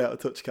totally out of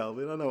touch,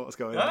 Calvin. I know what's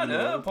going on.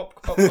 No,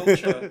 pop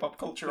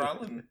culture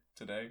Alan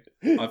today.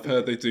 I've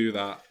heard they do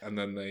that, and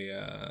then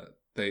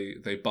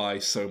they buy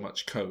so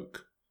much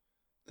Coke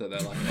that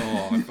they're like,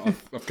 "Oh,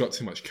 I've got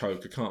too much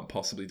Coke. I can't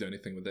possibly do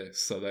anything with this."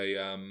 So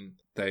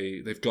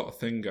they've got a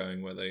thing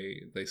going where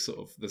they sort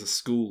of, there's a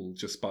school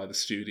just by the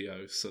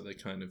studio, so they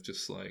kind of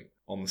just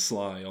on the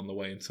sly on the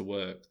way into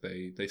work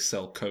they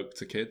sell Coke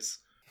to kids.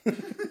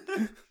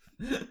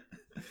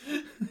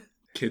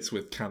 Kids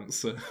with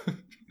cancer.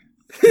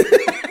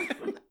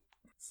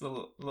 It's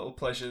the little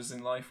pleasures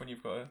in life when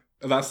you've got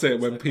And that's it.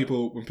 When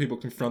people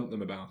confront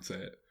them about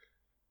it,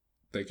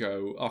 they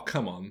go, "Oh,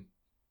 come on.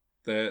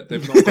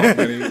 They've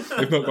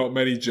not got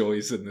many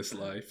joys in this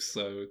life,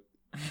 so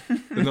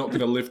they're not going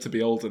to live to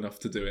be old enough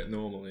to do it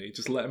normally.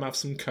 Just let them have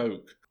some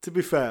Coke." To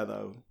be fair,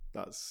 though,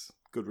 that's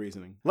good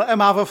reasoning. Let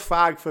them have a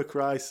fag, for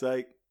Christ's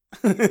sake.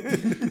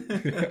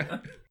 We're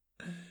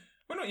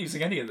not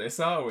using any of this,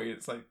 are we?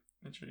 It's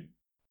literally.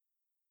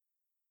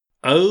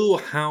 Oh,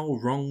 how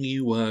wrong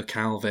you were,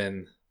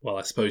 Calvin. Well,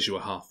 I suppose you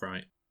were half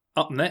right.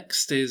 Up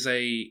next is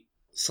a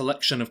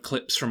selection of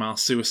clips from our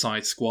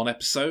Suicide Squad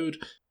episode.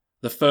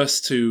 The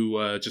first two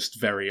were just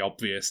very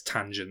obvious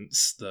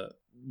tangents that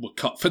were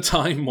cut for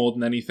time more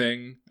than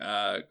anything,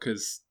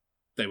 because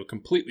they were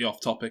completely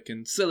off topic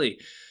and silly.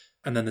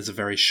 And then there's a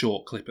very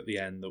short clip at the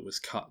end that was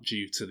cut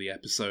due to the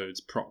episode's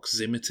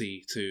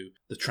proximity to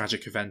the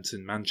tragic event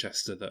in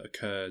Manchester that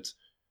occurred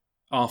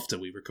after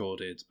we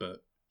recorded,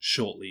 but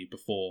shortly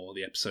before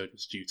the episode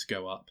was due to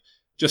go up.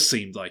 Just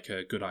seemed like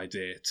a good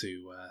idea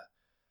to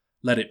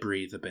let it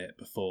breathe a bit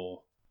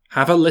before.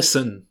 Have a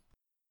listen.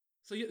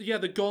 So yeah,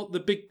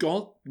 the big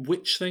god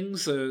witch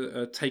things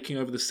are taking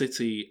over the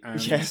city.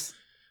 And yes.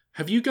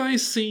 Have you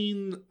guys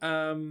seen?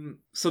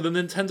 So the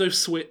Nintendo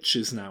Switch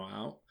is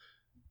now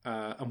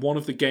out, and one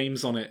of the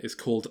games on it is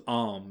called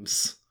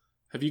Arms.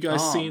 Have you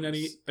guys seen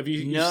any? Have you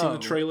seen the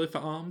trailer for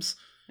Arms?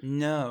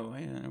 No,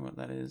 I don't know what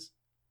that is.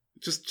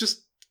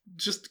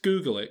 Just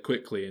Google it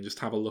quickly and just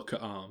have a look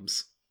at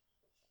Arms,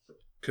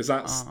 because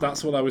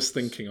that's what I was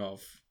thinking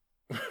of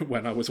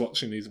when I was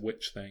watching these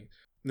witch thing.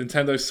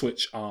 Nintendo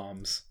Switch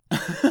Arms.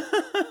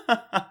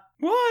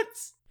 What?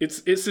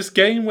 It's this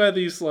game where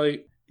these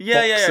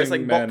it's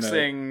like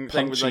boxing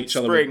punching each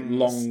other with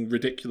long,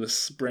 ridiculous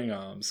spring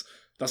arms.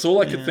 That's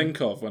all I could think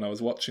of when I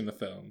was watching the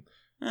film.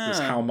 Was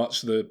how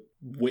much the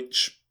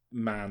witch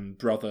man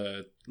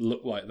brother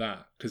looked like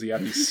that, because he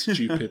had these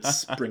stupid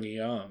springy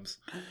arms.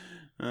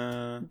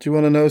 Do you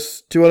want to know?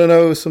 Do you want to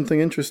know something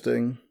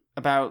interesting?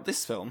 About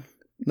this film?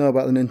 No,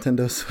 about the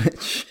Nintendo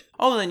Switch.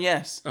 Oh, then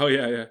yes. Oh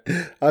yeah.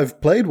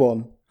 I've played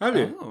one. Have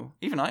you? Oh,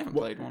 even I haven't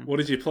played one. What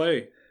did you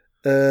play?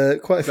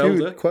 Quite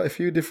Zelda? a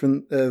few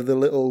different the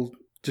little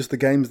just the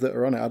games that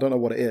are on it. I don't know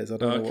what it is. I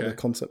don't know what the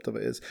concept of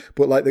it is.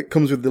 But like it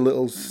comes with the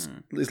little.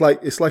 It's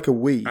like a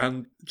Wii.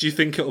 And do you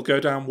think it'll go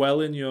down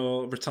well in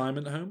your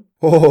retirement home?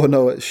 Oh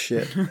no, it's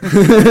shit.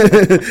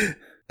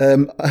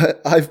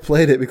 I've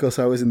played it because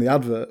I was in the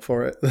advert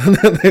for it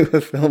that they were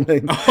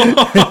filming.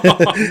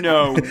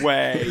 No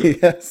way.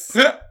 Yes.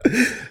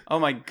 Oh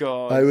my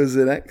god. I was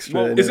an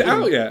extra. Is it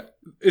out yet?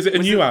 Is it a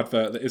new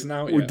advert that isn't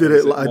out yet? We did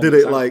it. I did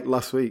it like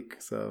last week.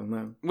 So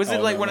no. Was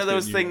it like one of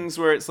those things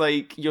where it's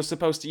like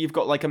you've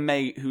got like a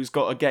mate who's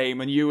got a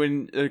game and you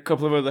and a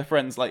couple of other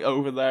friends like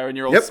over there and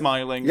you're all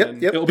smiling. Yep.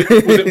 And... Yep. Was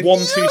it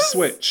 1-2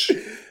 Switch?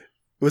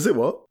 Was it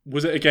what?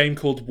 Was it a game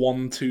called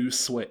 1-2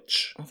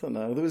 Switch? I don't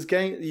know. There was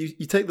game.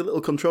 You take the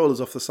little controllers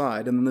off the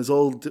side, and then there's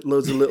loads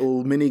of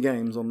little mini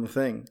games on the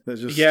thing.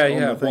 There's just on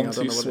the thing.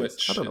 1-2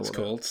 Switch. It's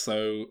called.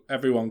 So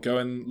everyone go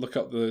and look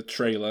up the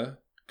trailer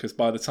because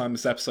by the time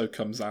this episode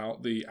comes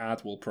out, the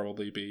ad will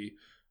probably be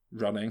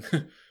running.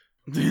 But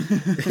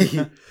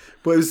it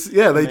was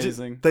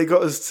they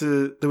got us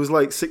to. There was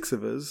like 6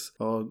 of us,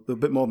 or a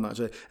bit more than that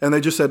actually, and they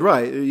just said,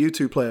 right, you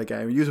two play a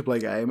game, you two play a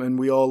game, and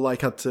we all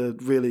like had to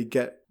really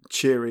get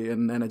cheery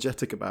and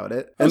energetic about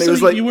it. And so it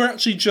was like you were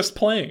actually just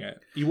playing it.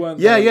 You weren't.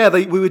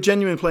 We were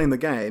genuinely playing the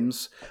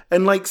games,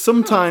 and like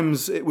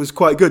sometimes it was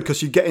quite good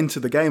because you get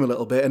into the game a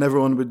little bit, and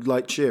everyone would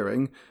like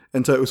cheering,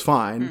 and so it was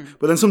fine.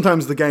 But then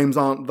sometimes the games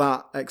aren't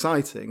that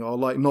exciting, or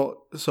like not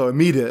so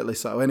immediately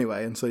so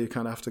anyway, and so you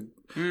kind of have to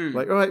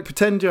like, all right,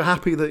 pretend you're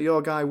happy that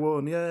your guy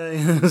won, yay!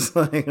 It's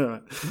like, all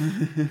right.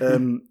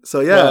 So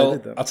yeah, I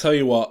did that. I'll tell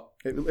you what.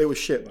 It was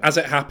shit. Man. As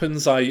it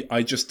happens,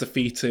 I just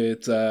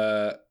defeated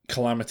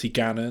Calamity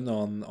Ganon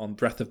on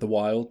Breath of the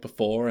Wild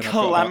before, and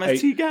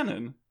Calamity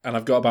Ganon, and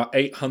I've got about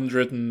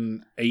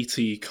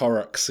 880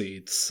 Korok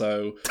seeds.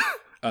 So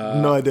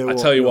no idea. I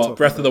tell you what,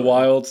 Breath of the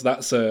Wild,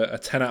 that's a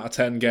 10 out of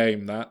 10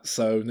 game.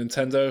 So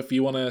Nintendo, if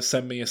you want to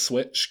send me a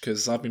Switch,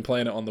 because I've been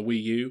playing it on the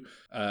Wii U,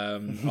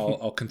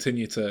 I'll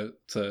continue to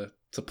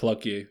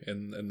plug you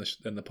in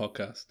the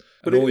podcast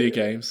and all your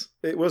games.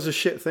 It was a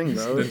shit thing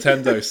though.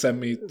 Nintendo,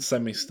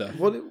 send me stuff.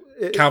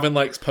 Calvin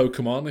likes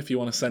Pokemon. If you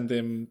want to send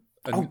him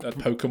a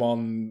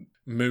Pokemon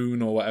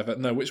Moon or whatever.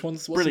 No, what's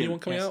the new one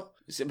coming out?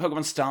 Is it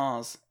Pokemon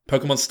Stars?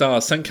 Pokemon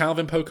Stars. Send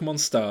Calvin Pokemon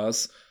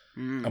Stars,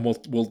 and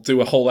we'll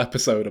do a whole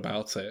episode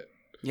about it.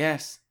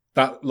 Yes.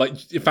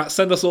 In fact,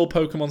 send us all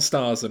Pokemon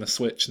Stars and a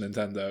Switch,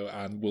 Nintendo,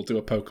 and we'll do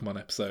a Pokemon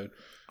episode.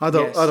 I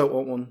don't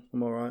want one.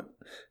 I'm all right.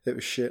 It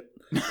was shit.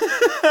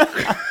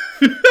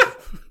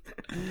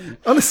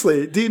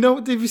 Honestly,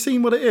 have you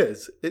seen what it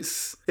is?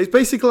 It's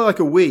basically like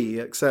a Wii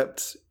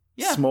except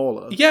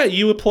smaller. Yeah,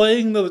 you were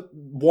playing the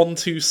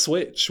 1-2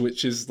 Switch,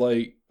 which is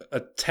like a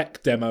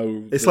tech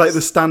demo. It's like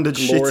the standard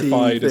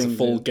glorified shitty as thing, a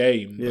full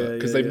game,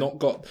 because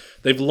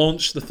they've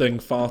launched the thing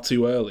far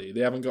too early.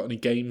 They haven't got any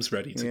games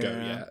ready to go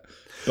yet.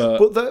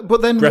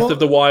 But then Breath of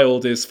the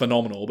Wild is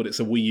phenomenal, but it's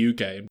a Wii U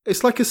game.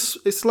 It's like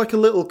a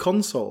little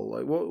console.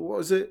 Like what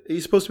is it? Are you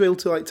supposed to be able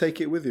to like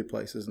take it with you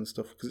places and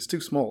stuff because it's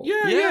too small?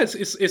 Yeah.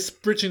 It's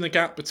bridging the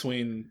gap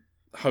between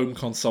home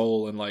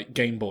console and like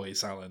Game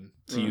Boys, Alan,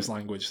 to use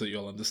language that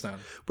you'll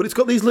understand. But it's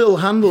got these little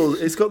handles.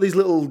 It's got these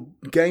little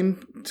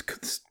game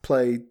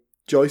play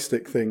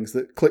joystick things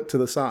that clip to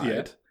the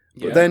side.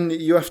 But then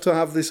you have to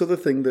have this other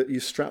thing that you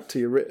strap to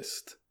your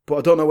wrist. But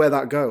I don't know where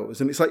that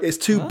goes, and it's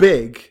too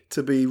big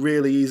to be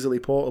really easily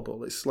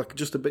portable. It's like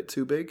just a bit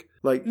too big.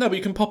 Like no, but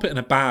you can pop it in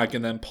a bag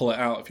and then pull it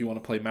out if you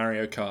want to play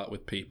Mario Kart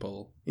with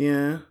people.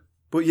 Yeah,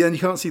 but you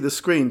can't see the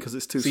screen because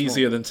it's too small. It's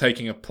easier than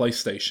taking a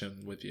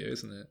PlayStation with you,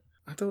 isn't it?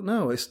 I don't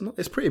know. It's not.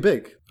 It's pretty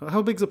big.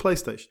 How big's a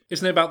PlayStation?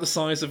 Isn't it about the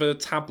size of a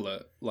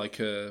tablet, like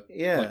an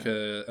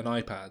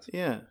iPad?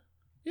 Yeah.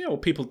 Yeah. Well,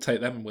 people take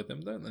them with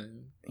them, don't they?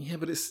 Yeah,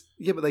 but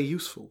they're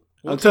useful.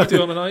 What do you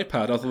do on an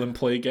iPad other than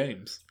play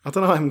games? I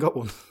don't know. I haven't got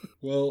one.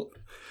 Well,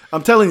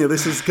 I'm telling you,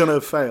 this is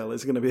gonna fail.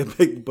 It's gonna be a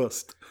big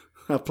bust.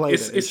 I played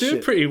it. It's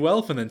doing pretty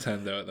well for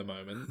Nintendo at the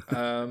moment.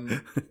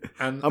 And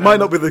I might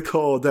not be the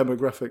core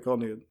demographic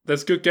on it.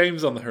 There's good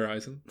games on the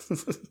horizon.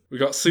 We've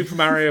got Super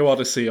Mario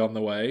Odyssey on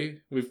the way.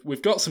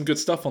 We've got some good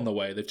stuff on the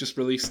way. They've just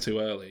released too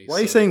early. Why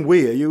are you saying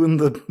we? Are you in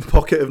the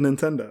pocket of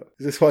Nintendo?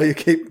 Is this why you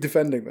keep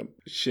defending them?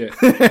 Shit.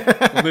 Well,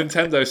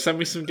 Nintendo, send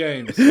me some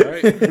games,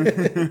 right?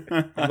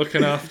 I'm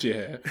looking after you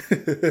here.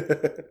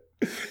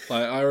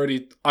 Like I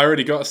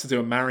already got us to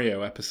do a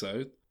Mario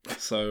episode.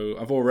 So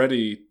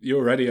you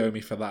already owe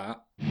me for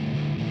that.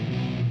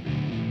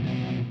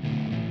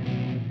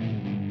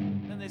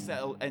 And this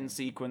little end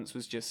sequence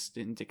was just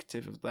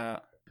indicative of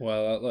that.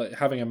 Well, like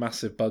having a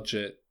massive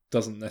budget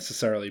doesn't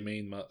necessarily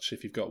mean much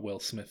if you've got Will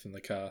Smith in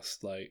the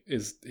cast. Like,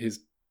 is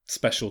his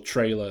special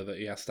trailer that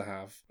he has to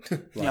have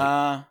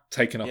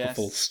taking up a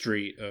full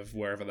street of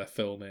wherever they're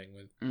filming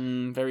with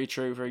very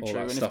true, very all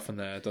true. That stuff in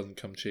there doesn't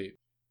come cheap.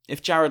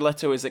 if Jared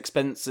Leto is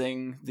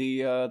expensing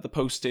the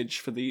postage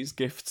for these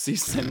gifts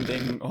he's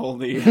sending all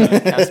the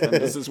cast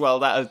members as well,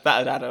 that'd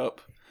add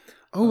up.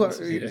 Oh,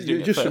 Yeah.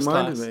 you just First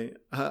reminded class. me.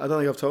 I don't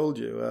think I've told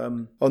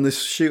you. On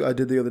this shoot I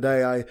did the other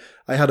day,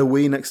 I had a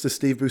wee next to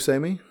Steve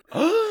Buscemi.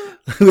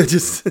 I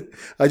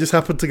just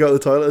happened to go to the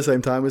toilet at the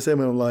same time as him,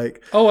 and I'm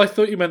like, Oh, I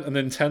thought you meant a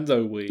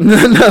Nintendo Wii.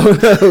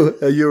 no,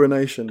 a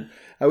urination.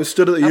 I was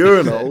stood at the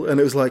urinal, and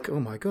it was like, oh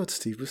my god,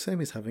 Steve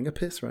Buscemi's having a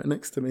piss right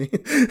next to me.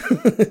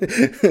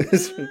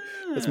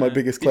 That's my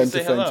biggest Did you claim say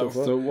to fame hello? so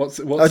far. So what's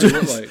it I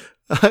look like?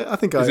 I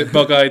think Is it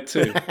bug-eyed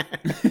too?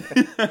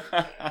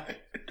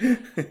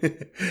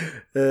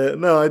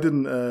 No, I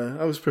didn't.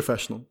 I was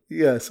professional.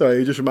 Yeah, sorry,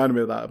 you just reminded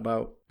me of that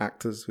about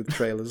actors with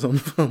trailers on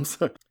film.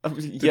 So.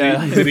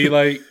 Did he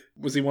like?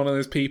 Was he one of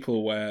those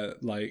people where,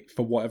 like,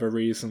 for whatever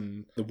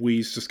reason, the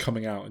Wii's just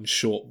coming out in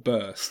short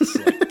bursts?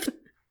 Like,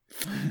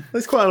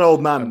 He's quite an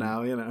old man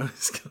now, you know.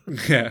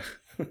 yeah.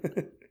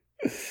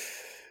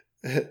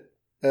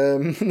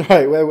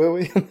 Right, where were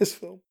we on this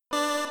film?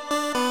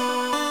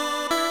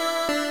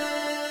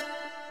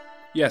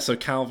 Yeah. So,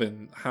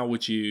 Calvin, how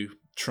would you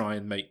try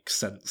and make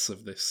sense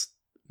of this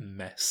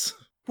mess?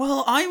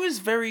 Well, I was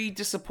very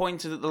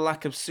disappointed at the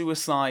lack of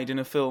suicide in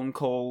a film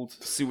called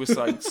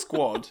Suicide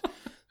Squad.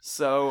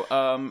 So,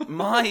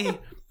 my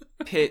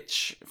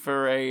pitch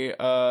for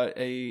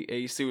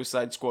a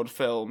Suicide Squad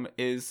film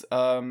is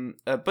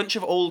a bunch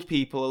of old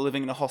people are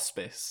living in a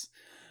hospice,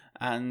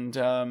 and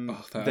I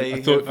thought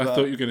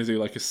you were going to do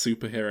like a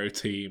superhero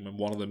team, and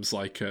one of them's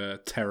like a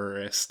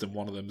terrorist, and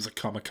one of them's a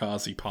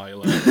kamikaze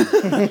pilot.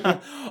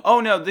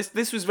 Oh no,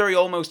 this was very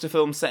almost a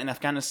film set in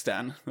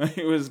Afghanistan.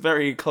 It was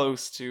very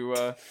close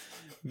to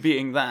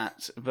being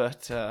that,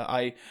 but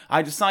I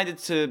decided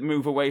to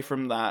move away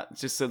from that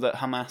just so that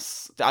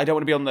Hamas. I don't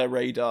want to be on their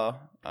radar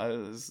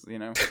as, you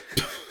know,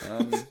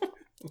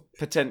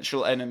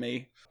 potential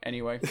enemy.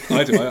 Anyway,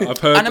 I do. I've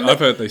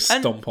heard they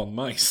stomp on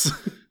mice.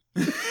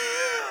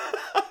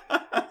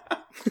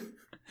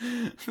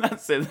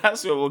 That's it.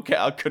 That's where we'll get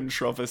our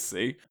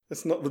controversy.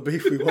 That's not the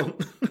beef we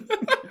want.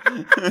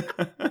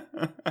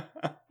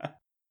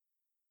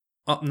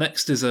 Up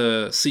next is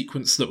a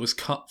sequence that was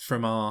cut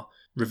from our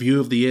review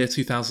of the year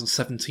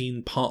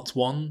 2017 Part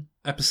 1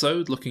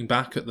 episode, looking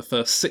back at the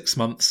first 6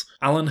 months.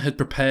 Alan had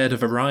prepared a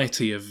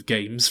variety of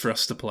games for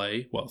us to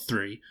play, well,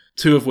 3,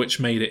 2 of which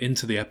made it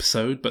into the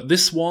episode, but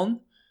this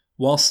one,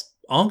 whilst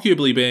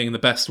arguably being the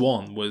best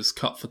one, was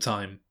cut for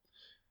time.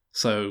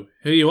 So,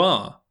 here you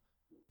are.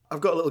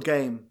 I've got a little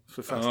game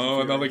for Fast and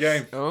Furious. Another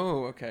game.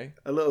 Oh, okay.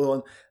 A little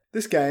one.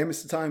 This game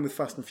is the time with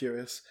Fast and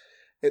Furious.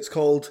 It's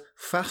called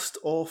Fast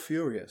or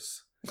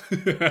Furious.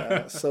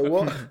 So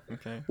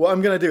what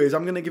I'm going to do is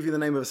I'm going to give you the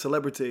name of a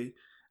celebrity,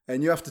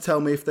 and you have to tell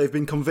me if they've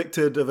been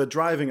convicted of a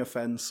driving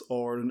offence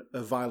or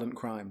a violent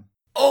crime.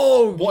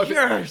 Oh, What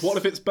yes!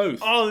 if it's both?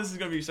 Oh, this is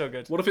going to be so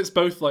good. What if it's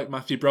both like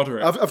Matthew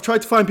Broderick? I've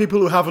tried to find people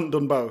who haven't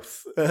done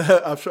both.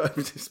 I've tried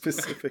to be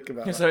specific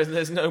about that. So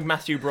there's no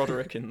Matthew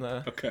Broderick in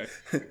there. Okay.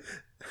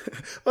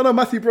 Oh no,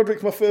 Matthew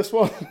Broderick's my first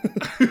one.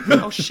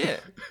 Oh,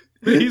 shit.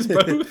 He's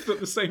both at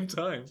the same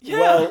time.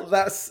 Yeah.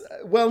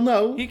 Well,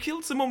 no. He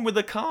killed someone with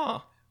a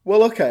car.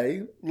 Well,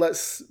 okay,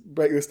 let's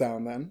break this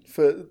down then.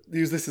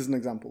 Use this as an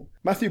example.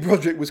 Matthew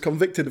Broderick was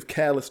convicted of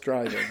careless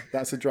driving.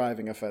 That's a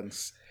driving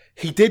offence.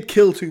 He did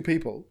kill 2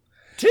 people.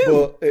 2?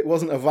 But it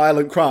wasn't a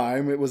violent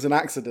crime, it was an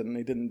accident, and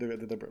he didn't do it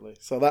deliberately.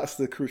 So that's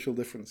the crucial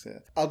difference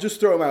here. I'll just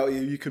throw them out at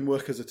you, you can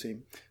work as a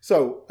team.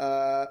 So,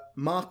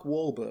 Mark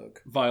Wahlberg.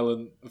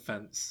 Violent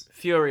offence.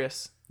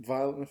 Furious.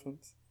 Violent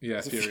offence?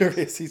 Yeah, He's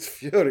furious. He's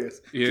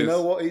furious. He Do you is.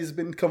 know what he's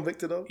been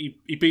convicted of? He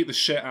beat the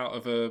shit out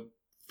of a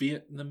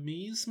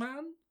Vietnamese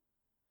man?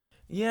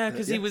 Yeah,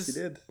 because he yes, was... he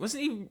did.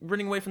 Wasn't he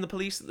running away from the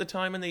police at the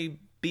time and they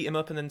beat him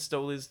up and then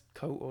stole his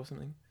coat or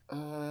something?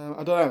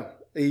 I don't know.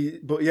 He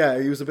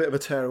was a bit of a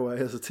tearaway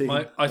as a team.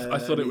 I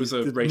thought it was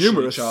a did racially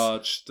numerous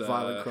charged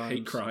violent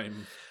hate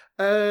crimes.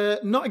 crime.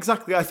 Not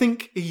exactly. I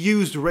think he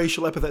used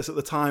racial epithets at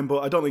the time, but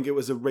I don't think it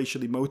was a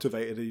racially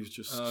motivated. He was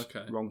just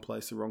Okay. wrong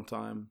place, wrong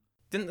time.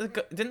 Didn't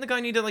the guy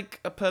need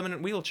a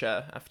permanent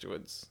wheelchair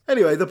afterwards?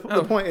 Anyway, the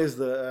point is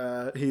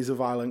that he's a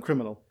violent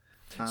criminal.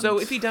 So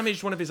if he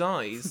damaged one of his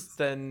eyes,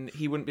 then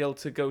he wouldn't be able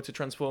to go to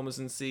Transformers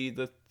and see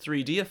the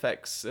 3D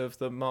effects of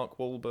the Mark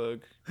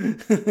Wahlberg.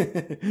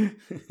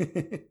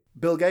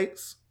 Bill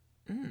Gates.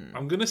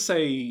 I'm going to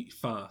say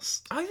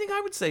fast. I think I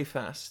would say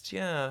fast,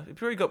 yeah. He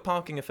probably got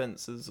parking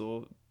offences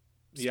or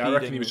Yeah, I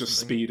reckon he was speeding or just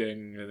something.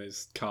 speeding in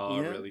his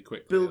car Yeah. really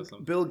quickly or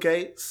something. Bill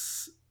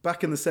Gates,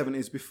 back in the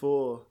 70s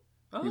before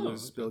he Oh,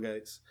 was Bill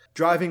Gates.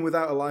 Driving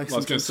without a license. Well, I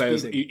was going to say, and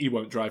speeding. he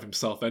won't drive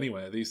himself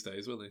anywhere these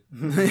days, will he?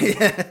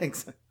 Yeah,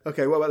 exactly.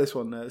 Okay, what about this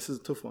one? This is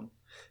a tough one.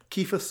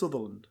 Kiefer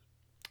Sutherland.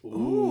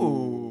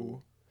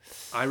 Ooh.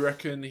 I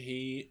reckon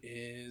he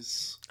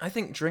is... I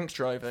think drink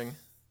driving.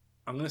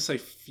 I'm going to say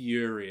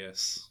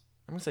furious.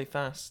 I'm going to say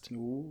fast.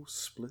 Ooh,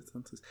 split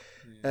answers.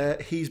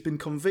 He's been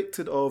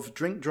convicted of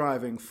drink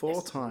driving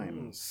 4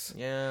 times.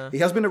 Yeah. He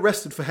has been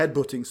arrested for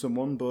headbutting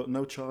someone, but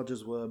no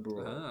charges were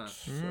brought. Ah.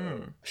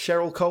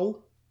 Cheryl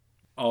Cole.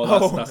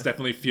 Oh, that's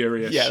definitely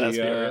Furious. Yeah, that's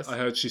Furious. I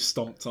heard she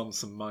stomped on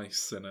some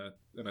mice in a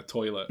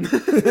toilet.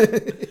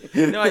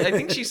 No, I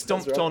think she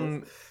stomped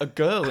on a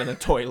girl in a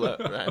toilet,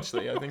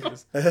 actually. I think it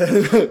was...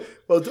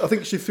 Well, I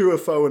think she threw a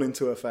phone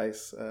into her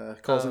face,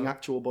 causing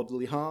actual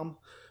bodily harm,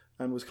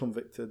 and was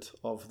convicted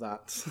of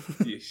that.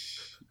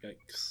 Yeesh,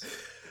 yikes.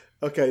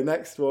 Okay,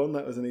 next one.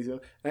 That was an easy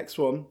one. Next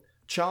one.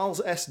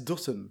 Charles S.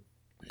 Dutton.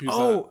 Who's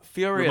that?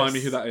 Furious. Remind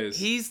me who that is.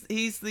 He's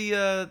he's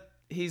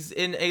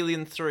in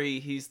Alien 3.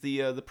 He's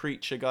the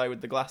preacher guy with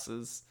the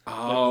glasses.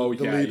 Oh,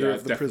 the yeah, leader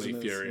of the definitely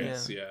prisoners.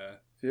 Furious, yeah.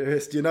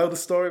 Furious. Do you know the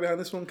story behind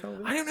this one,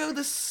 Calvin? I don't know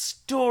the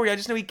story. I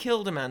just know he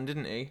killed a man,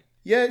 didn't he?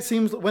 Yeah, it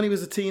seems that when he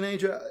was a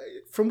teenager,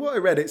 from what I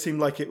read, it seemed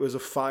like it was a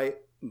fight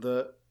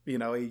that,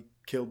 he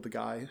killed the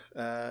guy.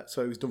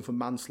 So he was done for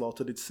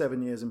manslaughter, did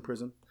 7 years in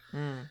prison.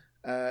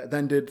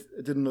 Then did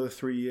another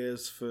 3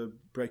 years for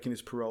breaking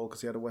his parole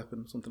because he had a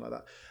weapon, something like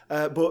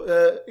that.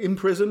 But in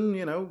prison,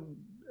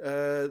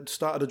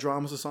 started a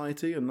drama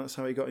society, and that's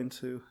how he got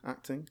into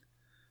acting.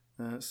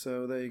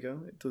 So there you go.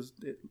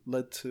 It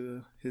led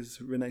to his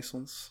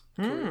renaissance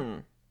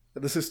career.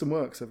 The system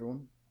works,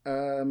 everyone.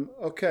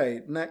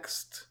 Okay,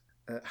 next,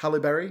 Halle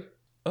Berry.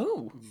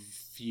 Oh,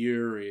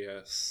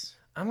 Furious.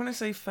 I'm gonna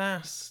say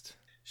Fast.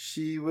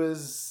 She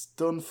was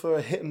done for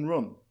a hit and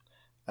run,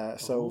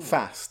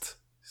 fast.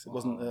 It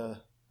wasn't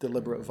a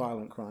deliberate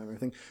violent crime or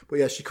anything. But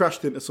yeah, she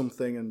crashed into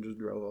something and just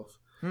drove off.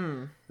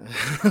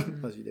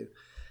 As you do.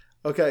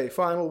 Okay,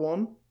 final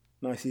one.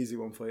 Nice easy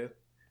one for you.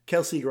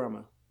 Kelsey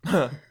Grammer.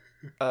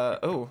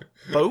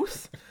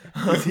 Both?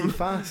 Is he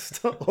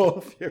fast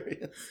or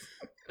furious?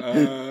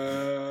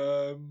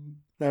 Now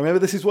remember,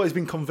 this is what he's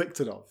been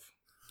convicted of.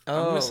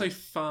 I'm going to say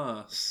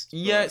Fast.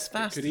 Yeah, it's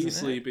Fast. It could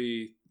easily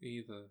be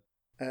either.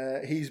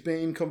 He's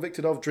been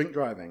convicted of drink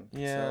driving.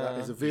 Yeah. So that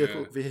is a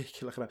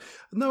vehicular crime.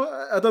 No,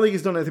 I don't think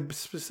he's done anything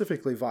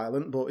specifically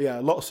violent, but yeah,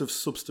 lots of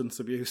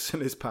substance abuse in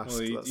his past.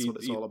 Well, That's what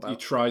it's all about. He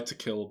tried to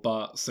kill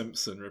Bart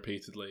Simpson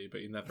repeatedly,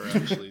 but he never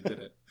actually did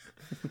it.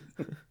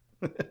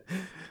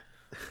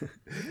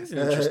 That's an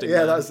interesting yeah,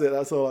 man. that's it.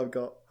 That's all I've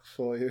got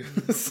for you.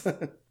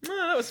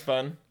 That was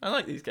fun. I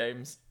like these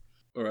games.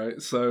 All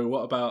right, so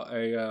what about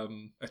a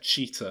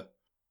cheetah?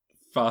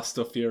 Fast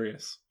or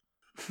Furious?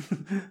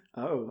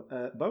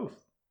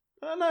 Both.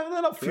 No,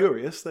 they're not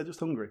furious. They're just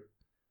hungry.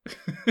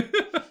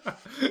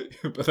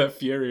 But they're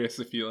furious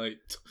if you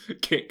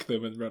kick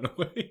them and run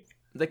away.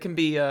 There can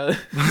be.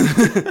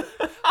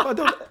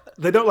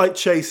 They don't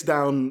chase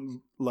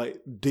down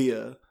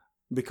deer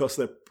because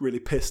they're really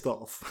pissed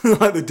off.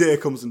 The deer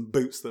comes and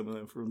boots them and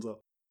then runs off.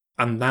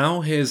 And now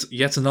here's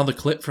yet another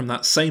clip from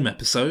that same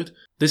episode.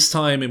 This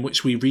time in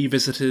which we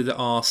revisited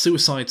our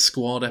Suicide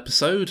Squad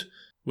episode,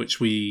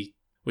 which we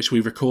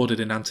recorded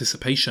in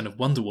anticipation of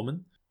Wonder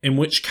Woman, in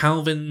which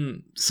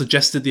Calvin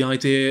suggested the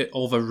idea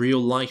of a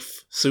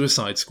real-life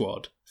Suicide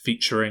Squad,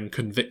 featuring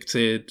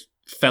convicted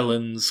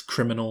felons,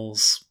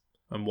 criminals,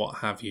 and what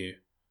have you.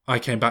 I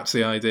came back to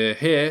the idea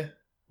here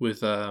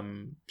with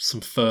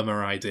some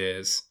firmer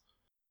ideas.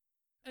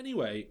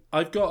 Anyway,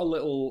 I've got a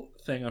little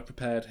thing I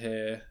prepared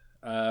here.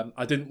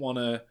 I didn't want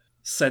to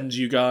send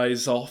you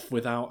guys off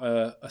without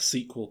a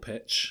sequel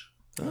pitch.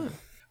 Oh.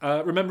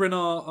 Remember in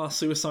our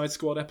Suicide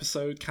Squad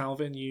episode,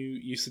 Calvin,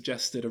 you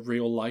suggested a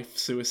real-life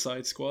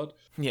Suicide Squad?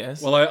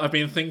 Yes. Well, I've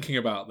been thinking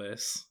about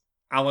this.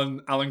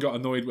 Alan got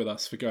annoyed with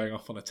us for going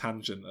off on a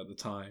tangent at the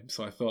time,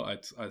 so I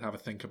thought I'd have a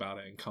think about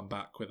it and come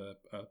back with a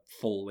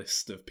full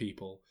list of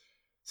people.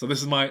 So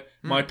this is my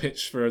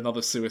pitch for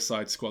another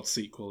Suicide Squad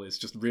sequel is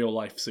just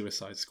real-life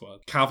Suicide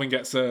Squad. Calvin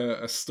gets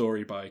a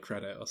story by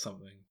credit or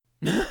something.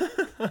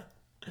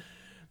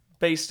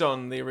 Based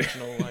on the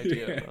original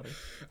idea.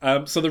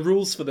 Yeah. So the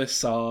rules for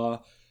this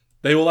are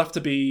they all have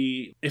to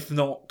be, if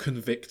not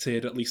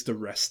convicted, at least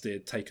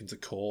arrested, taken to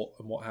court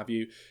and what have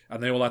you,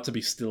 and they all have to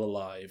be still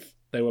alive.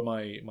 They were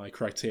my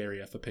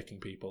criteria for picking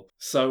people.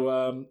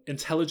 So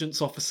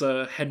intelligence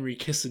officer Henry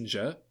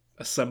Kissinger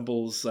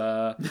assembles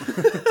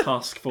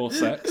Task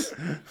Force X.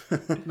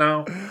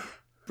 Now,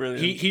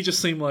 brilliant. He just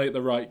seemed like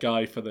the right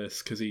guy for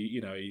this because he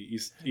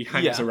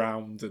hangs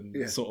around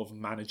and sort of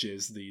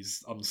manages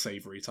these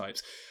unsavory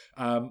types.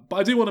 But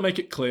I do want to make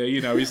it clear,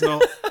 he's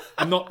not.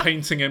 I'm not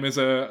painting him as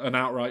an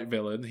outright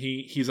villain.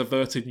 He's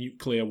averted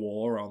nuclear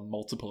war on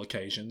multiple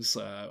occasions.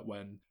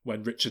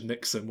 When Richard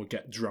Nixon would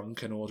get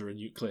drunk and order a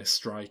nuclear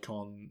strike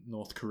on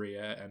North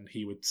Korea, and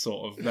he would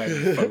sort of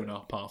then phone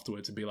up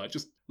afterwards and be like,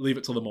 "Just leave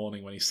it till the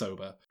morning when he's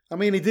sober." I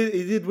mean, he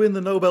did win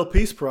the Nobel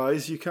Peace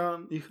Prize. You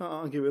can't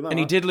argue with that. And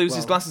he did lose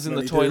his glasses in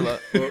the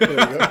toilet. Well, there you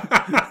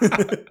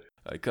go.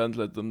 I can't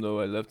let them know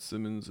I left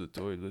them in the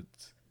toilet.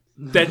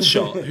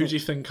 Deadshot. Who do you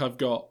think I've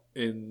got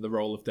in the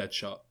role of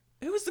Deadshot?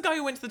 Who was the guy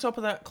who went to the top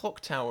of that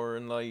clock tower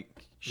and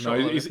shot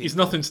No, other he's people?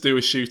 nothing to do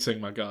with shooting,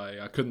 my guy.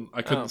 I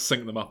couldn't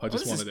sync them up. I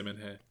just is wanted him in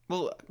here.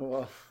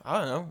 Well, I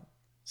don't know.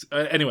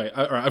 Anyway,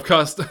 all right, I've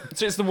cast.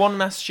 So it's the one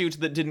mass shooter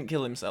that didn't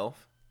kill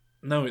himself.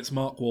 No, it's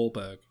Mark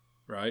Wahlberg,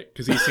 right?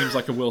 Because he seems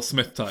like a Will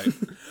Smith type.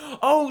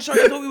 Oh,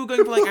 sorry, I thought we were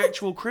going for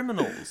actual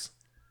criminals.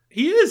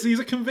 He is. He's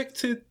a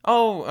convicted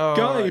Oh,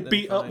 guy who right, then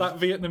beat up fine. that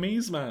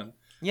Vietnamese man.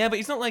 Yeah, but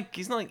he's not like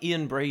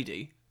Ian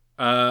Brady.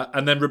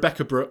 And then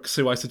Rebecca Brooks,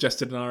 who I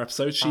suggested in our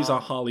episode, she's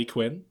our Harley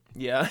Quinn.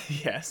 Yeah,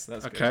 yes,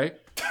 that's good. Okay.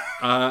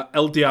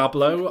 El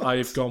Diablo,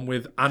 I've gone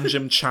with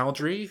Anjem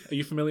Chowdhury. Are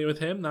you familiar with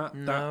him? That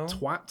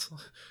twat?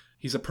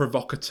 He's a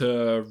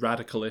provocateur,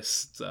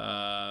 radicalist.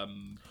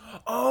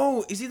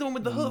 Oh, is he the one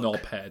with the hook?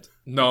 Knobhead.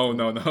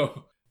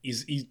 No.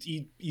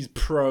 He's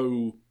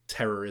pro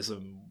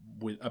terrorism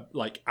with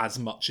like as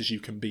much as you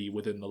can be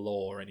within the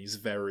law, and he's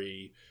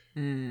very.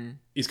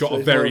 He's got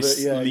a very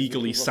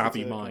legally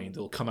savvy mind.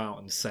 He'll come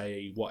out and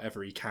say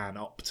whatever he can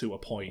up to a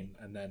point,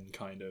 and then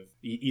kind of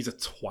he's a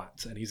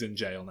twat, and he's in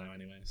jail now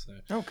anyway. So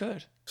oh,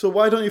 good. So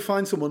why don't you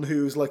find someone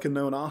who's like a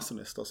known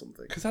arsonist or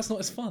something? Because that's not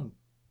as fun.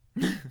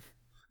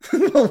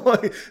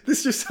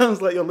 This just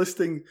sounds like you're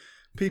listing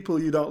people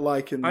you don't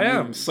like. In the I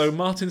am. news. So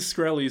Martin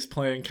Shkreli is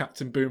playing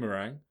Captain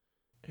Boomerang.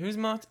 Who's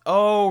Martin?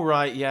 Oh,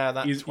 right, yeah,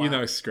 that's You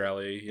know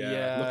Shkreli.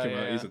 Yeah, look him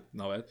up. yeah. He's a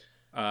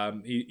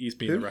knobhead. He's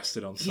been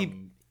arrested on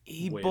some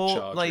weird bought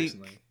charge like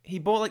recently. he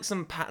bought like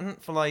some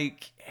patent for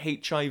like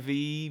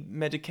HIV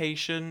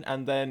medication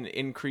and then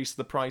increased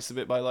the price of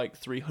it by like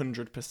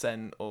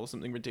 300% or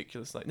something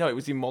ridiculous. Like no, it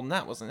was even more than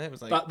that, wasn't it? It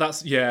was like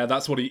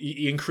that's what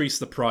he increased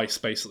the price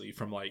basically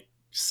from like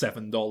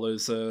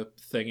 $7 a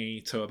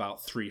thingy to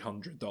about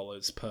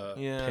 $300 per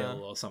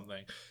pill or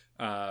something.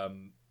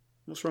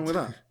 What's wrong with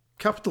that?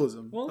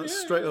 Capitalism. Well, that's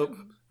yeah. straight up.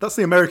 That's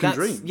the American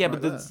dream. Yeah,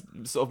 right but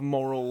the sort of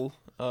moral.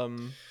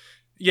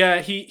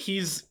 Yeah,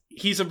 he's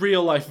a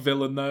real life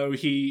villain though.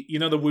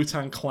 The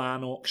Wu-Tang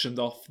Clan auctioned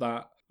off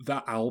that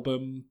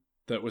album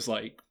that was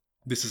like,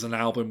 this is an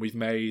album we've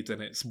made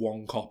and it's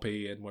one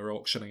copy and we're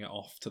auctioning it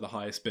off to the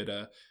highest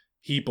bidder.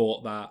 He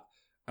bought that,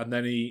 and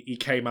then he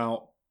came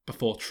out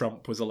before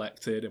Trump was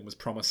elected and was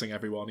promising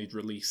everyone he'd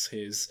release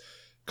his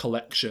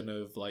collection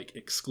of like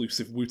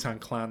exclusive Wu-Tang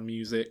Clan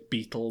music,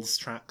 Beatles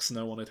tracks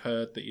no one had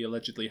heard that he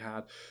allegedly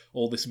had.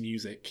 All this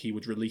music, he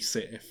would release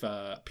it if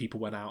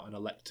people went out and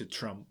elected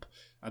Trump.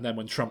 And then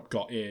when Trump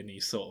got in, he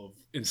sort of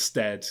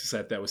instead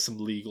said there was some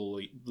legal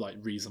like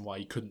reason why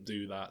he couldn't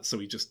do that. So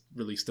he just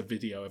released a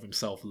video of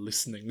himself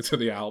listening to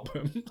the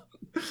album,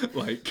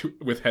 like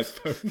with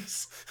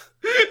headphones.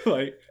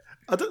 Like,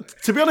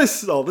 to be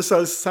honest,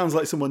 this sounds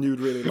like someone you'd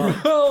really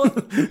like. well,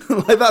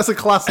 like that's a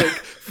classic.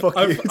 Fuck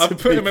you to I've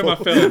put him in my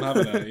people. film,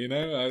 haven't I? You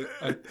know,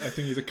 I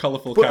think he's a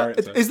colourful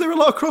character. Is there a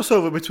lot of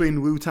crossover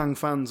between Wu-Tang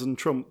fans and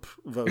Trump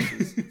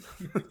voters?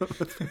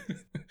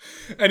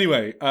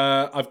 Anyway,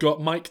 I've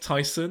got Mike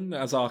Tyson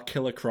as our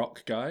Killer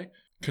Croc guy.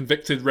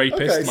 Convicted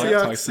rapist Okay, so Mike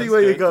yeah, I Tyson. see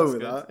where you go That's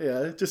with good.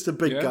 that. Yeah, just a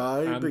big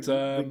guy, and big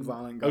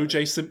violent guy.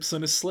 O.J.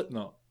 Simpson as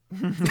Slipknot.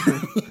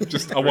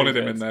 I wanted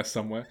him in there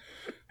somewhere.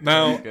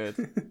 Now,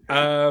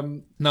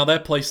 now they're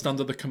placed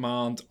under the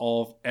command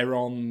of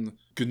Aaron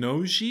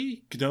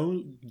Gnoji?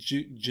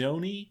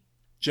 Joni?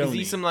 Is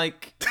he some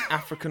like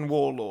African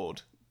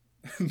warlord?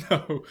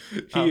 No,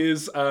 he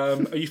is. Are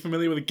you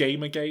familiar with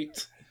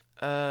Gamergate?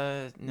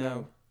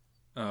 No.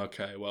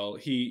 Okay, well,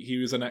 he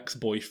was an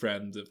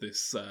ex-boyfriend of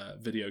this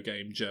video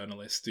game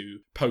journalist who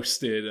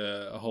posted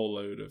a whole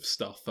load of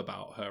stuff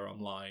about her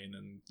online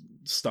and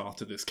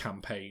started this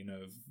campaign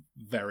of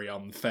very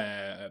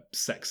unfair,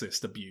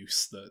 sexist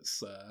abuse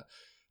that's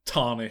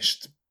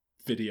tarnished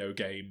video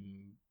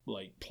game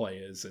like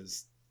players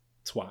as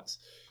twats.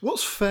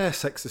 What's fair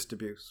sexist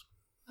abuse?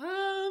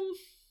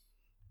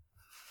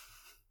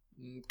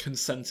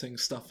 Consenting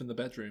stuff in the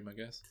bedroom, I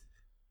guess.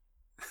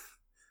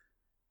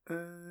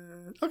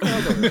 Okay, I'll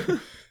go with it.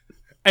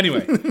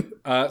 Anyway,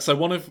 so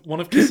one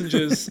of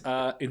Kissinger's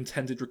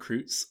intended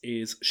recruits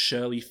is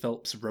Shirley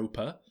Phelps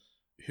Roper,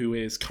 who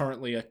is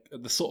currently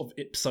the sort of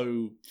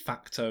ipso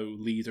facto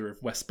leader of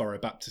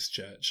Westboro Baptist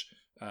Church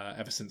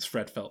ever since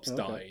Fred Phelps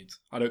died.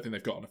 I don't think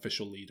they've got an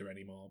official leader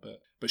anymore, but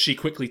she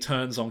quickly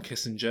turns on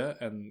Kissinger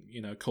and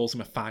calls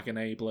him a fag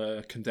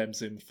enabler, condemns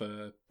him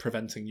for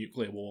preventing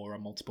nuclear war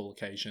on multiple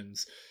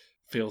occasions.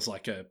 Feels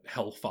like a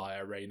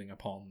hellfire raining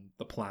upon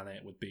the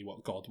planet would be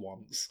what God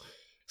wants.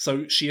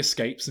 So she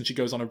escapes and she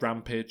goes on a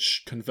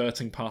rampage,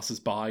 converting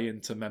passers-by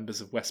into members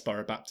of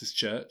Westboro Baptist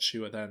Church,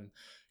 who are then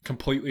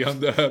completely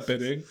under her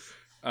bidding.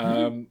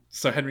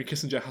 So Henry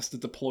Kissinger has to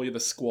deploy the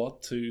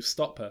squad to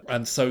stop her.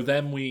 And so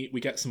then we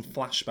get some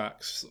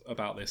flashbacks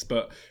about this.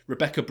 But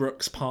Rebecca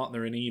Brooks'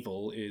 partner in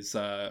evil is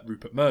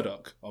Rupert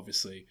Murdoch,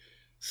 obviously.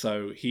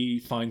 So he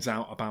finds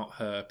out about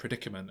her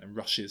predicament and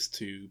rushes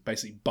to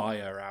basically buy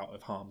her out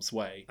of harm's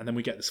way. And then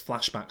we get this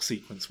flashback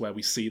sequence where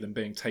we see them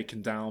being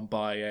taken down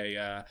by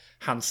a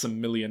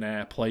handsome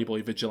millionaire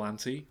playboy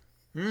vigilante,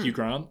 Hugh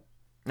Grant.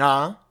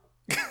 Ah.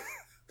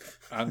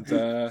 And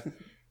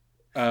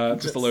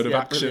just a load of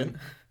action. Brilliant.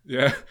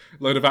 Yeah,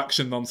 load of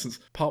action nonsense.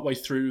 Partway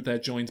through, they're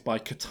joined by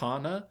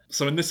Katana.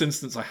 So in this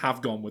instance, I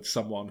have gone with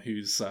someone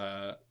whose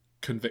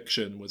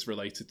conviction was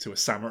related to a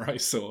samurai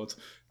sword.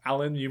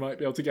 Alan, you might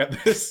be able to get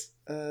this.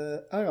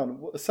 Hang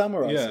on, what, a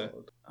samurai Yeah.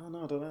 sword? Oh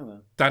no, I don't know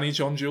then. Danny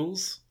John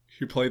Jules,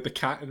 who played the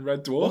cat in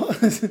Red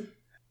Dwarf.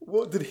 What?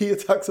 What, did he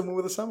attack someone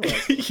with a samurai?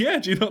 Yeah,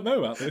 do you not know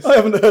about this? I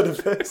haven't heard of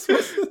this.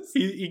 What's this?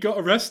 He got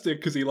arrested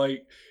because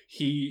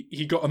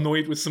he got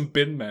annoyed with some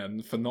bin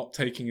men for not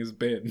taking his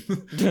bin.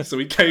 So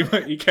he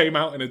came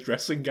out in a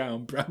dressing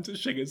gown,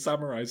 brandishing a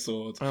samurai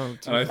sword. Oh,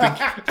 and I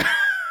think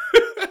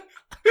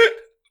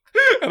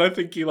and I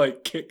think he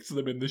kicked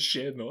them in the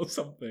shin or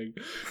something,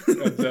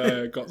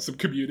 and got some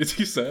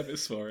community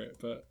service for it.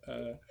 But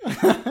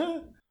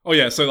oh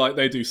yeah, so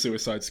they do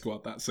Suicide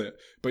Squad. That's it.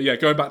 But yeah,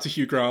 going back to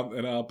Hugh Grant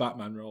in our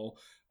Batman role.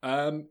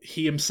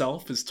 He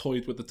himself has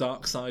toyed with the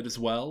dark side as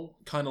well,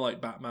 kind of like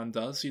Batman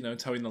does,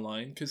 towing the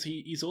line, because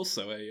he's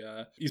also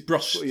he's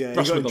brushed He with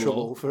got in the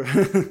trouble law. for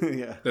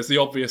yeah. There's the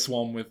obvious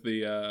one with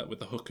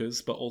the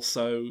hookers, but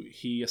also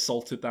he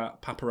assaulted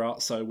that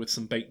paparazzo with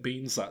some baked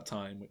beans that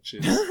time, which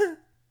is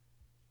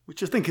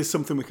Which I think is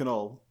something we can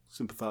all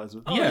sympathise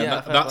with. Oh,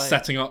 yeah, fair that's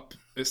play.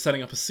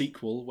 setting up a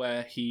sequel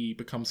where he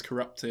becomes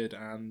corrupted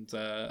and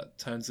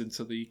turns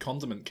into the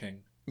Condiment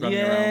King. Running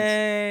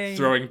Yay! around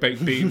throwing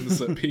baked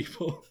beans at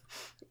people.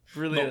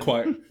 Brilliant.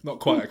 Not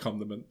quite a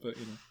condiment, but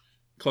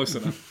close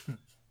enough.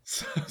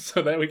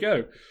 So there we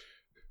go.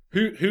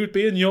 Who'd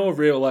be in your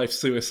real life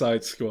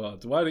Suicide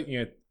Squad? Why don't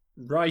you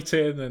write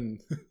in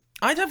and?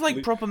 I'd have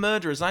proper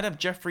murderers. I'd have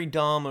Jeffrey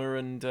Dahmer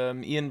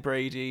and Ian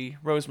Brady,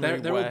 Rosemary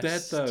They're all dead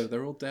West. though.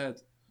 They're all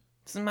dead.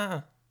 Doesn't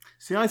matter.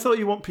 See, I thought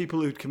you want people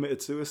who'd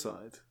committed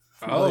suicide.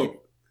 Oh. Like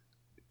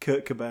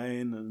Kurt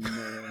Cobain and...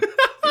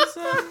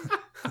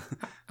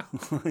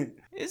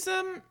 Is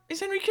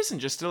Henry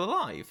Kissinger still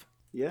alive?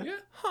 yeah. Yeah.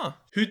 Huh.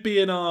 Who'd be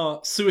in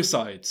our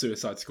Suicide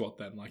Squad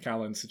then, like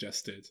Alan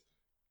suggested?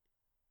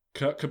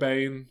 Kurt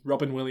Cobain,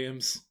 Robin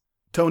Williams.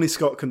 Tony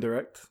Scott can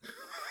direct.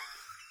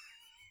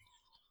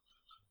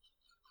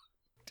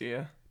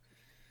 Dear.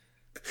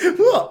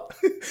 What?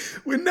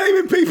 We're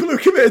naming people who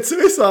committed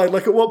suicide.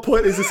 Like, at what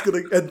point is this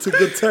going to enter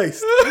good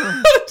taste?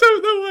 I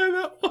don't know why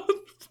that one.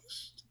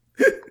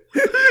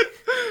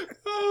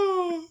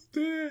 Oh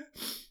dear.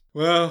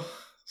 Well,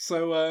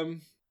 so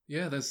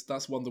yeah,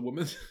 that's Wonder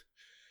Woman,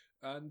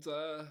 and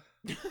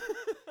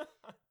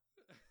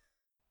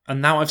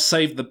and now I've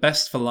saved the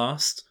best for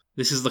last.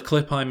 This is the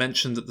clip I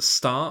mentioned at the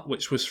start,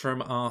 which was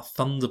from our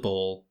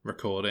Thunderball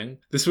recording.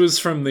 This was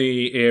from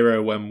the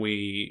era when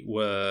we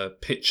were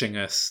pitching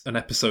us an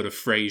episode of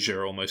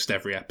Frasier almost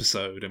every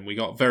episode, and we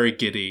got very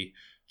giddy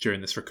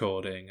during this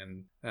recording.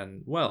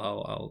 And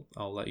well,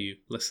 I'll let you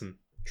listen.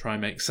 Try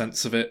and make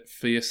sense of it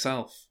for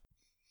yourself.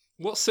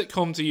 What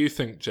sitcom do you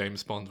think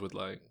James Bond would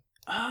like?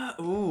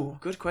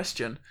 Good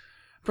question.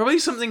 Probably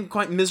something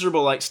quite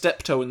miserable like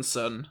Steptoe and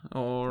Son,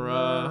 or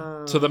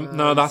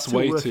that's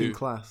way working too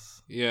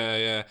class.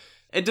 Yeah.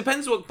 it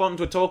depends what Bond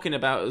we're talking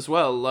about as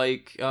well.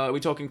 Like, are we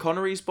talking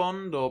Connery's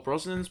Bond or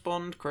Brosnan's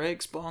Bond,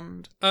 Craig's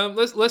Bond?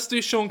 Let's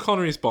do Sean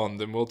Connery's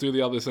Bond, and we'll do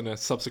the others in a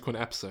subsequent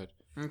episode.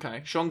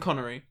 Okay, Sean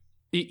Connery.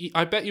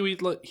 I bet you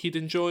he'd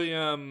enjoy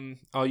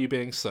Are You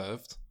Being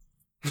Served?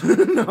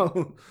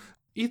 No.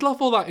 He'd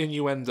love all that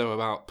innuendo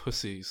about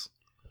pussies.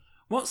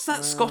 What's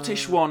that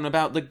Scottish one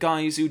about the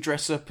guys who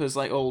dress up as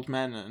like old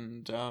men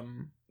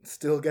and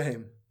Still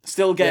Game.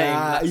 Still Game?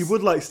 Yeah, that's- you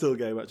would like Still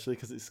Game, actually,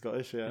 because it's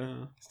Scottish, yeah. Yeah.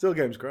 Still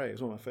Game's great.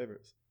 It's one of my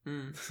favourites.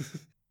 Mm.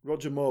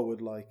 Roger Moore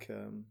would like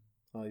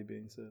Are You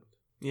Being Served?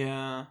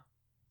 Yeah. That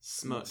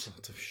Smut.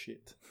 sort of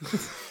shit.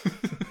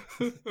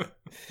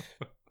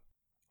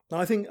 No,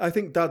 I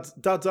think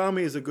Dad's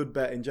Army is a good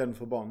bet in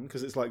Jennifer Bond,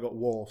 because it's got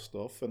war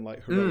stuff and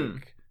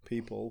heroic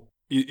people.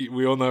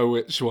 We all know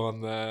which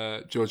one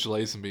George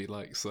Lazenby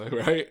likes, though,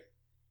 right?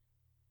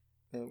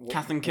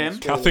 Kath and Kim?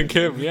 Kath and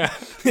Kim, yeah.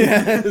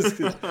 Yeah.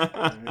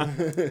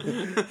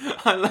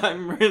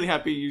 I'm really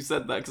happy you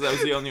said that because that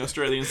was the only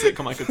Australian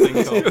sitcom I could think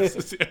of. This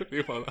is the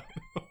only one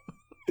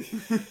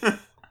I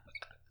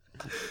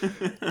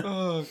know.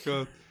 Oh,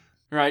 God.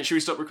 Right, should we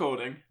stop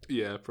recording?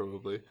 Yeah,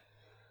 probably.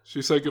 Should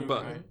we say goodbye?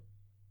 Okay.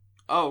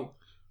 Oh,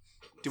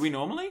 do we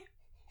normally?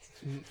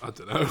 I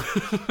don't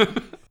know.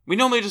 We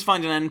normally just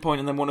find an end point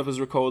and then one of us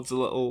records a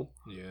little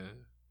Yeah.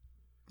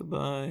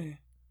 goodbye.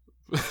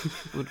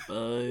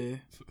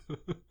 Goodbye.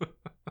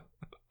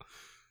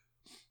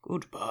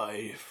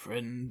 Goodbye,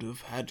 friend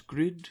of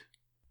Hadgrid.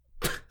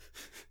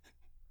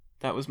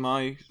 That was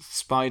my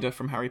spider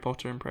from Harry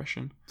Potter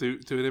impression. Do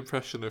an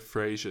impression of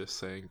Frasier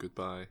saying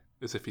goodbye,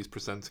 as if he's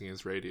presenting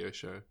his radio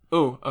show.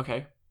 Oh,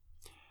 okay.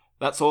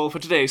 That's all for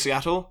today,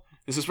 Seattle.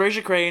 This is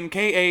Frasier Crane,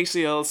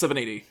 KACL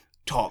 780.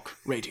 Talk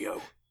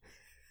Radio.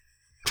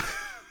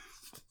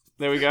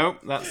 There we go.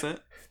 That's it.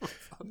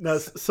 Now,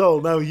 Sol,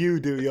 now you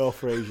do your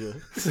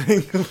Frasier.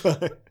 Saying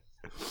goodbye.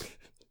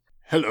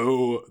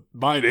 Hello,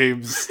 my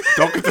name's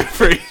Dr.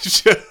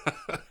 Frasier.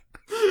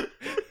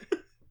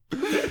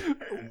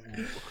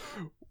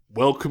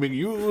 Welcoming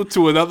you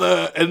to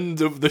another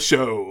end of the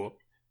show.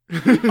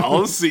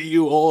 I'll see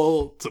you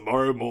all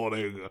tomorrow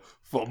morning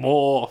for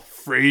more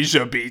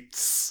Frasier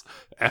Beats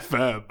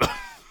FM.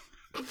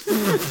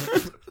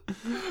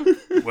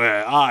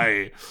 Where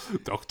I,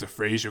 Dr.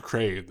 Frasier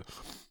Crane,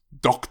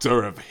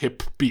 Doctor of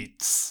Hip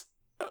Beats,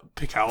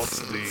 pick out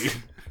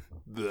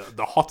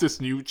the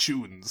hottest new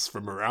tunes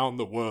from around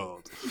the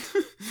world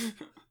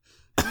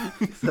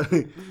So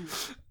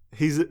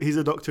he's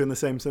a doctor in the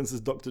same sense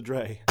as Dr.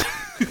 Dre.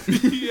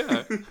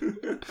 Yeah.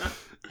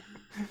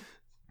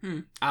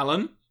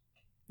 Alan,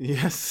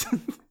 Yes.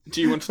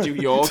 do you want to do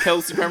your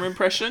Kelsey Grammer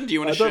impression? Do you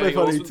want I to don't share know if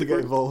I yours need with to the get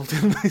group? involved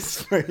in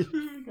this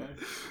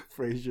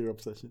Frasier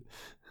obsession.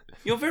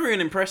 You're very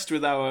unimpressed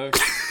with our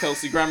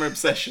Kelsey Grammer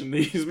obsession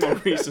these more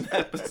recent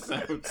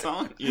episodes,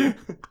 aren't you?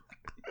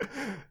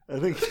 I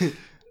think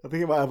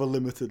it might have a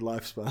limited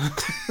lifespan.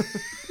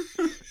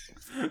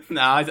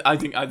 Nah, I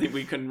think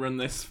we can run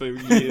this for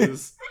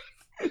years.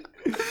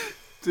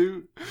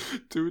 Do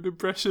an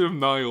impression of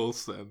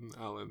Niles then,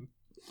 Alan.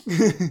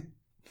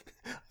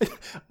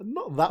 I'm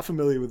not that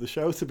familiar with the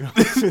show, to be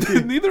honest with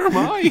you. Neither am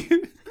I.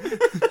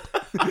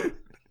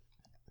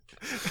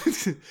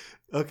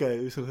 Okay,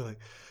 it was something like,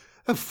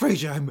 "Oh,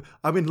 Frasier,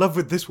 I'm in love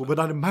with this woman.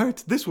 I'm married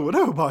to this woman.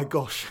 Oh my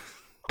gosh!"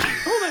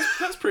 Oh,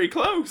 that's pretty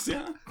close,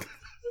 yeah.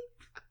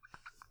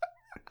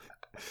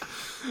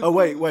 Oh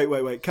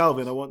wait,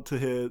 Calvin, I want to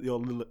hear your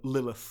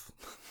Lilith.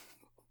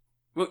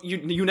 Well,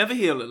 you never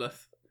hear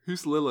Lilith.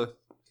 Who's Lilith?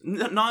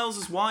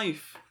 Niles'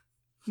 wife.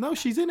 No,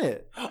 she's in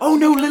it. Oh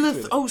no,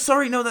 Lilith. Oh,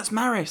 sorry, no, that's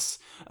Maris.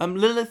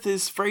 Lilith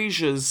is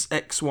Frasier's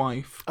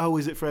ex-wife. Oh,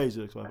 is it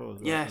Frasier? I thought it was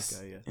that. Yes.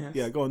 Okay, yeah. Yes.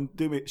 Yeah, go on,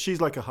 do me. She's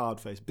like a hard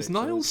face. Is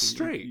Niles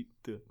straight?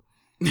 Do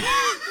it.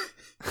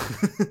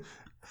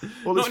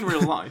 Well, Not in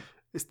real life.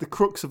 It's the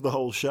crux of the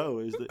whole show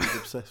is that he's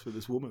obsessed with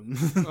this woman.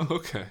 Oh,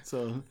 okay.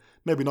 So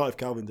maybe not if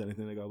Calvin's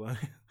anything to go by.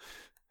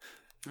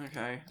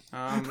 Okay.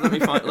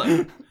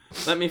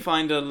 Let me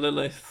find a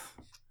Lilith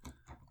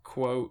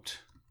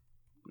quote.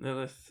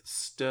 Lilith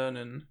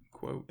Sternen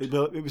quote.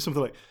 It'd be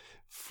something like,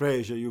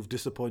 "Frasier, you've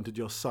disappointed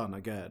your son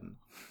again."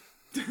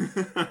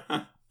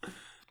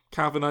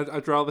 Calvin,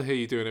 I'd rather hear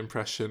you do an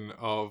impression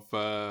of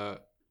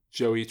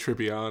Joey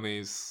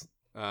Tribbiani's.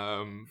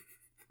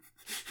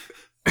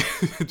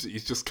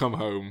 He's just come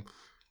home,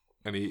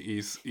 and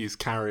he's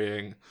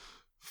carrying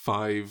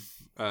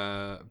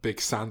 5 big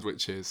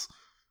sandwiches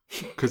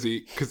because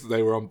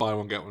they were on buy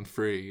one get one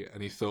free,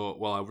 and he thought,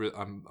 well,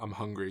 I'm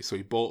hungry, so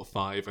he bought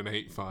 5 and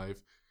ate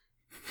 5.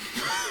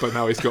 But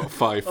now he's got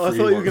 5 free I thought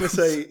you were ones. going to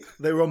say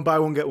they were on buy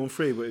one get one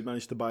free, but he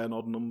managed to buy an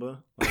odd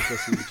number. I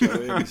guess he's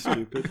Joey and he's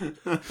stupid.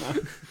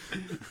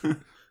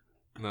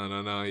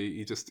 No.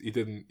 He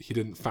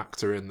didn't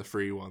factor in the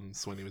free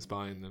ones when he was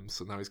buying them.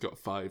 So now he's got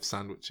 5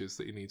 sandwiches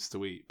that he needs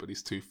to eat, but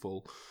he's too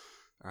full,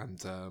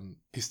 and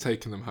he's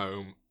taken them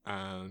home,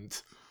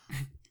 and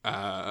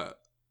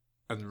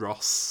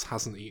Ross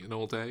hasn't eaten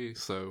all day,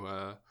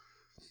 so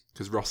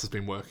because Ross has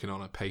been working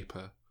on a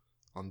paper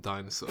on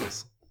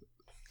dinosaurs.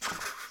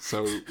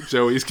 So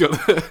Joey's got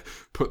to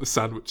put the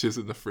sandwiches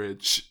in the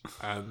fridge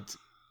and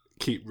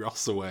keep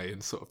Ross away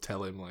and sort of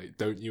tell him, like,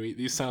 "Don't you eat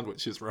these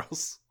sandwiches,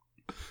 Ross."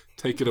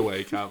 Take it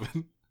away,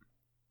 Calvin.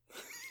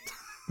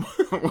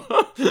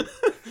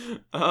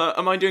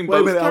 Am I doing Wait a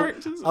both minute,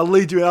 characters? I'll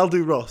lead you in. I'll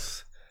do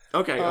Ross.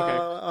 Okay.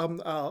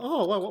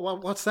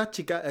 What's that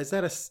you got? Is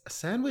that a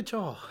sandwich?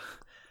 Oh,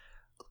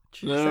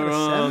 is There that a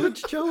are-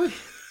 sandwich, Joey?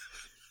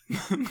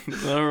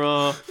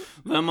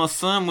 They're my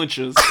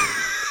sandwiches.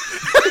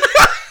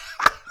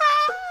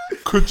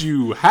 Could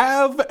you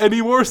have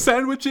any more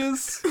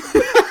sandwiches?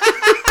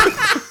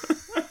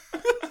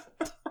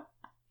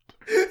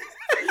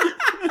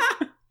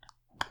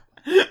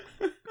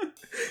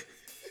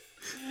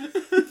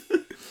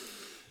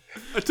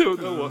 I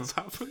don't know what's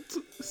happened.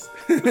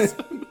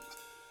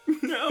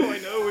 No, I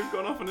know, we've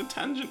gone off on a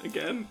tangent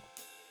again.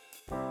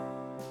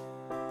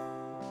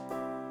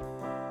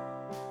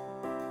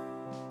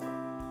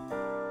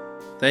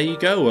 There you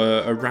go,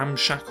 a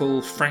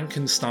ramshackle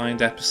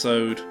Frankenstein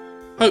episode.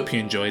 Hope you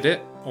enjoyed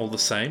it, all the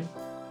same.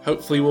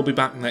 Hopefully we'll be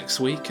back next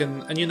week,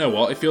 and you know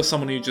what, if you're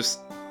someone who just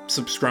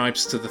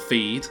subscribes to the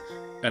feed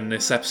and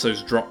this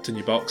episode's dropped in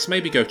your box,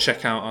 maybe go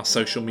check out our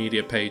social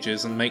media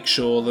pages and make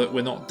sure that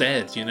we're not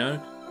dead, you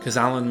know? Because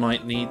Alan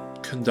might need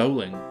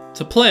condoling.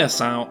 To play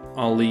us out,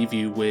 I'll leave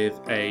you with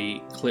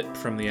a clip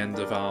from the end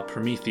of our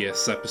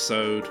Prometheus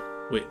episode,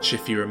 which,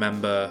 if you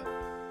remember,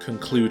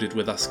 concluded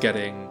with us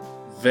getting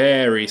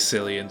very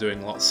silly and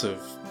doing lots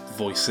of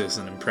voices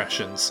and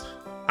impressions.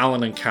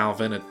 Alan and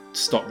Calvin had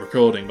stopped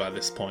recording by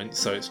this point,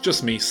 so it's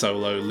just me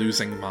solo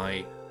losing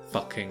my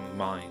fucking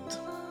mind.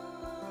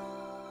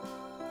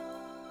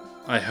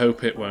 I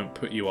hope it won't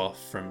put you off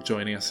from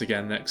joining us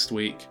again next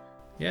week.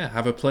 Yeah,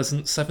 have a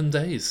pleasant 7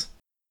 days.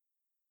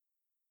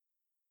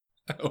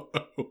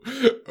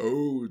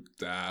 Oh,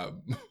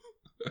 damn.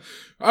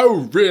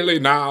 Oh, really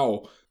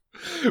now?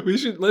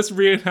 Let's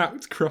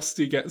reenact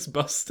Krusty gets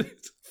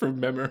busted from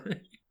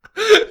memory.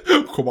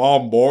 Come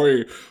on,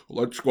 boy.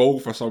 Let's go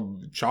for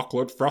some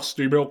chocolate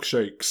frosty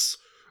milkshakes.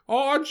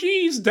 Oh,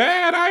 jeez,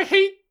 Dad, I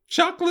hate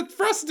chocolate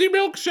frosty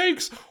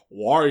milkshakes.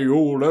 Why,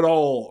 you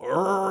little...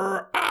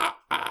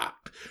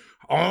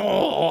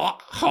 Oh,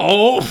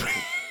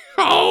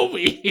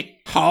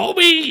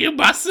 Homie, you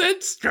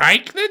mustn't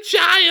strike the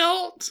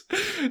child.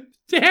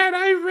 Dad,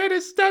 I read a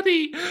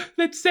study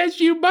that says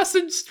you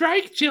mustn't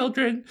strike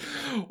children.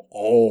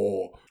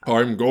 Oh,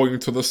 I'm going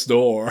to the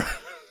store.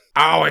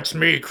 Oh, it's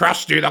me,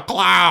 Krusty the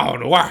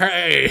Clown. Well,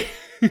 hey.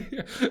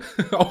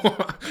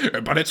 Oh,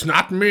 but it's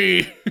not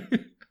me.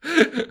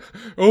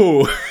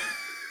 Oh.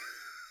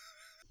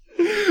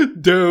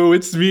 No,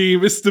 it's me,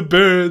 Mr.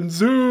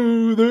 Burns.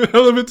 Ooh, the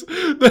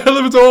hell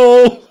of it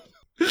all.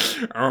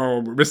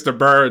 Oh, Mr.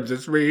 Burns,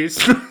 it's me,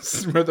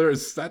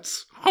 Smithers.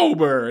 That's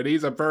Homer, and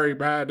he's a very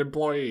bad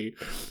employee.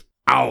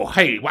 Oh,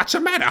 hey, what's the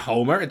matter,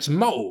 Homer? It's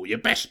Moe, your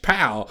best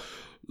pal.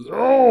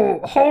 Oh,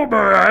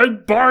 Homer,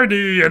 I'm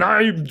Barney, and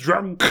I'm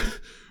drunk.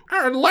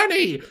 And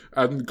Lenny,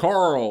 and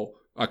Carl.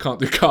 I can't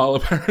do Carl,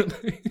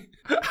 apparently.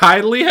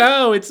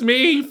 Hi-li-ho, it's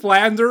me,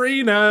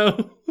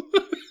 Flanderino.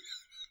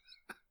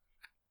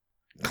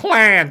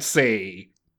 Clancy.